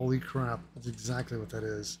 Holy crap, that's exactly what that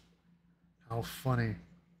is. How funny.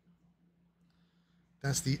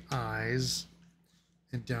 That's the eyes.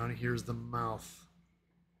 And down here's the mouth.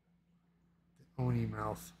 The Oni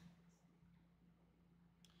mouth.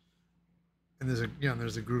 And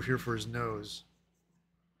there's a groove here for his nose.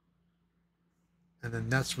 And then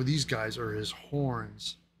that's where these guys are his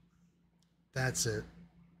horns. That's it.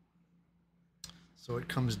 So it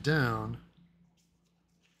comes down.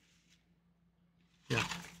 Yeah.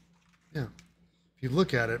 Yeah. If you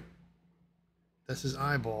look at it, that's his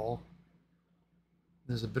eyeball.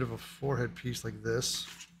 There's a bit of a forehead piece like this.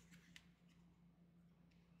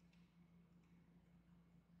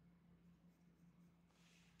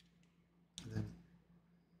 And then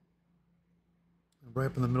right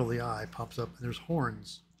up in the middle of the eye pops up, and there's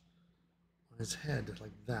horns on his head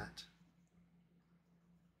like that.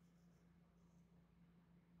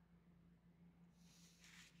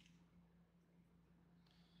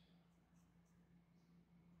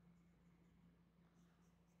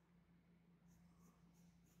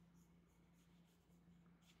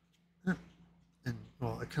 And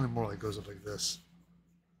well, it kind of more like goes up like this.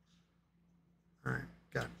 All right,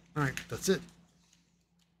 got it. All right, that's it.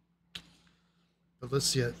 But let's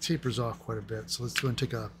see, it tapers off quite a bit. So let's go and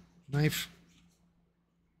take a knife.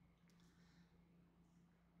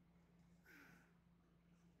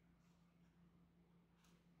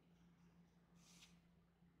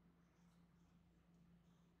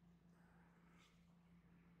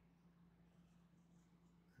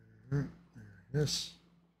 There, this.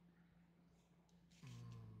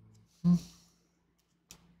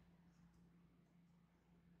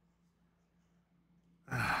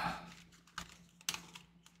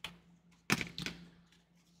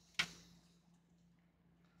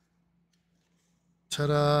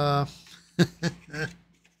 Ta-da!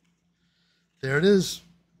 There it is.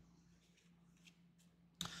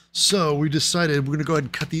 So we decided we're going to go ahead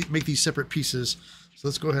and make these separate pieces. So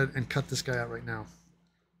let's go ahead and cut this guy out right now.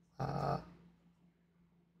 All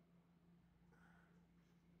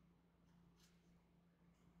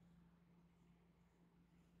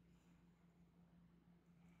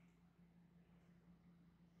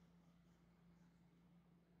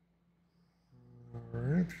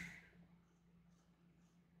right.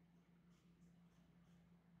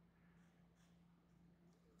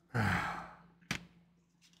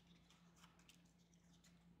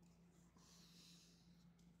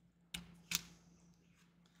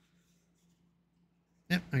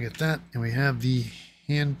 Yep, I get that. And we have the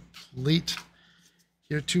hand plate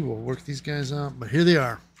here too. We'll work these guys out, but here they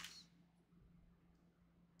are.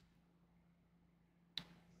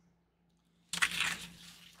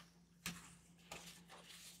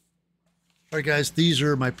 All right, guys, these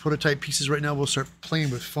are my prototype pieces right now. We'll start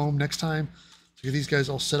playing with foam next time. So get these guys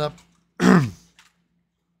all set up. I'll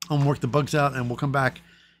work the bugs out, and we'll come back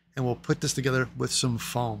and we'll put this together with some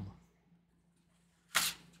foam.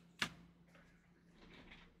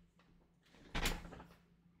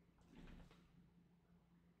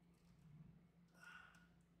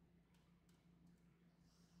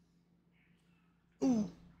 Ooh.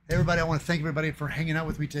 Hey, everybody, I want to thank everybody for hanging out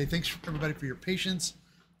with me today. Thanks, everybody, for your patience.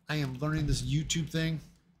 I am learning this YouTube thing.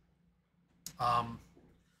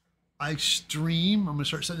 I stream. I'm going to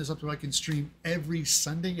start setting this up so I can stream every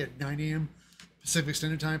Sunday at 9 a.m. Pacific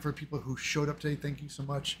Standard Time for people who showed up today. Thank you so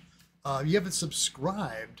much. If you haven't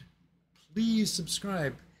subscribed, please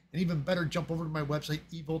subscribe. And even better, jump over to my website,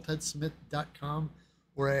 eviltedsmith.com,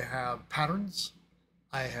 where I have patterns.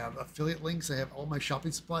 I have affiliate links. I have all my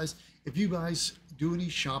shopping supplies. If you guys do any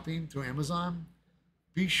shopping through Amazon,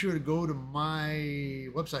 be sure to go to my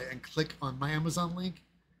website and click on my Amazon link.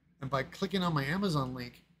 And by clicking on my Amazon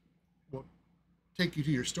link, will take you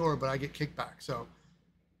to your store, but I get kickback. So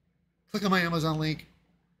click on my Amazon link.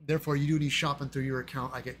 Therefore, you do any shopping through your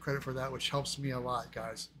account, I get credit for that, which helps me a lot,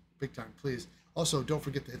 guys. Big time, please. Also, don't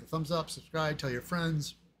forget to hit the thumbs up, subscribe, tell your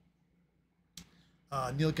friends.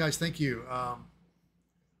 Neil, guys, thank you.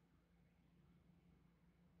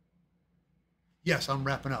 Yes, I'm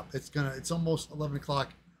wrapping up. It's almost 11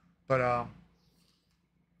 o'clock, but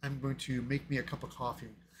I'm going to make me a cup of coffee.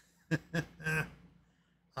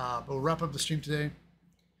 But we'll wrap up the stream today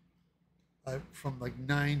from like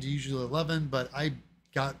 9 to usually 11, but I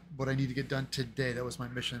got what I need to get done today. That was my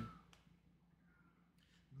mission.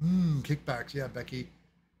 Kickbacks. Yeah, Becky.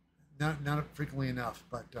 Not frequently enough,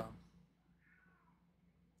 but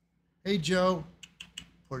hey, Joe.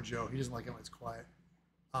 Poor Joe. He doesn't like it when it's quiet.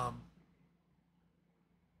 Oh,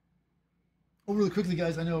 really quickly,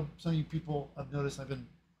 guys. I know some of you people have noticed I've been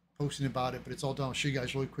posting about it, but it's all done. I'll show you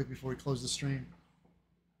guys really quick before we close the stream.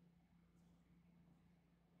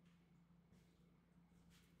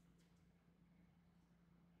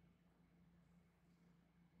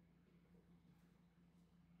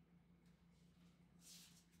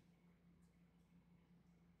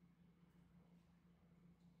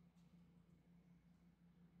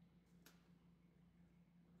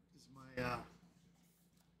 This is my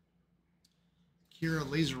Kira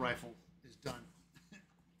laser rifle is done. I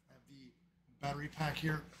have the battery pack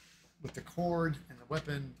here with the cord and the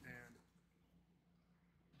weapon, and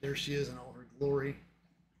there she is in all her glory.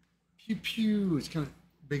 Pew pew. It's kind of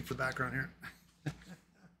big for the background here.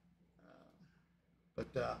 But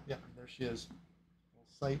yeah, there she is. Little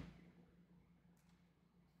sight.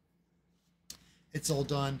 It's all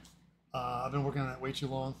done. I've been working on it way too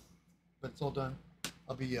long, but it's all done.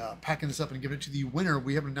 I'll be packing this up and giving it to the winner.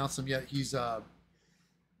 We haven't announced him yet. He's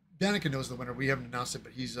Danica knows the winner. We haven't announced it,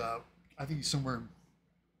 but he's I think he's somewhere in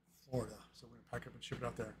Florida. So we're gonna pack up and ship it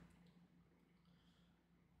out there.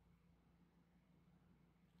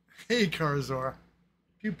 Hey, Carzor.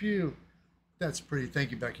 Pew pew. That's pretty.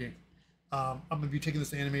 Thank you, Becky. I'm gonna be taking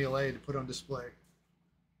this to Anime LA to put on display.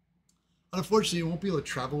 Unfortunately, you won't be able to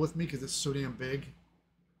travel with me because it's so damn big.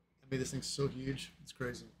 I made this thing so huge. It's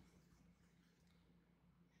crazy.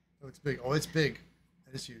 Oh, it's big. Oh, it's big.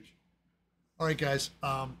 That is huge. All right, guys.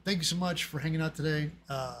 Thank you so much for hanging out today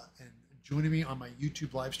and joining me on my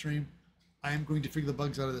YouTube live stream. I am going to figure the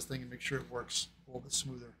bugs out of this thing and make sure it works a little bit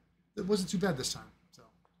smoother. It wasn't too bad this time, so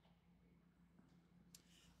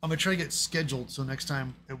I'm gonna try to get scheduled so next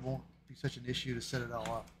time it won't be such an issue to set it all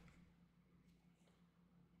up.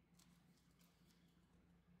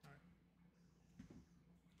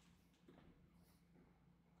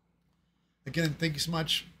 Again, thank you so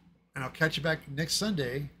much, and I'll catch you back next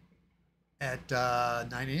Sunday at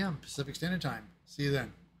 9 a.m. Pacific Standard Time. See you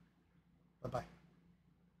then. Bye-bye.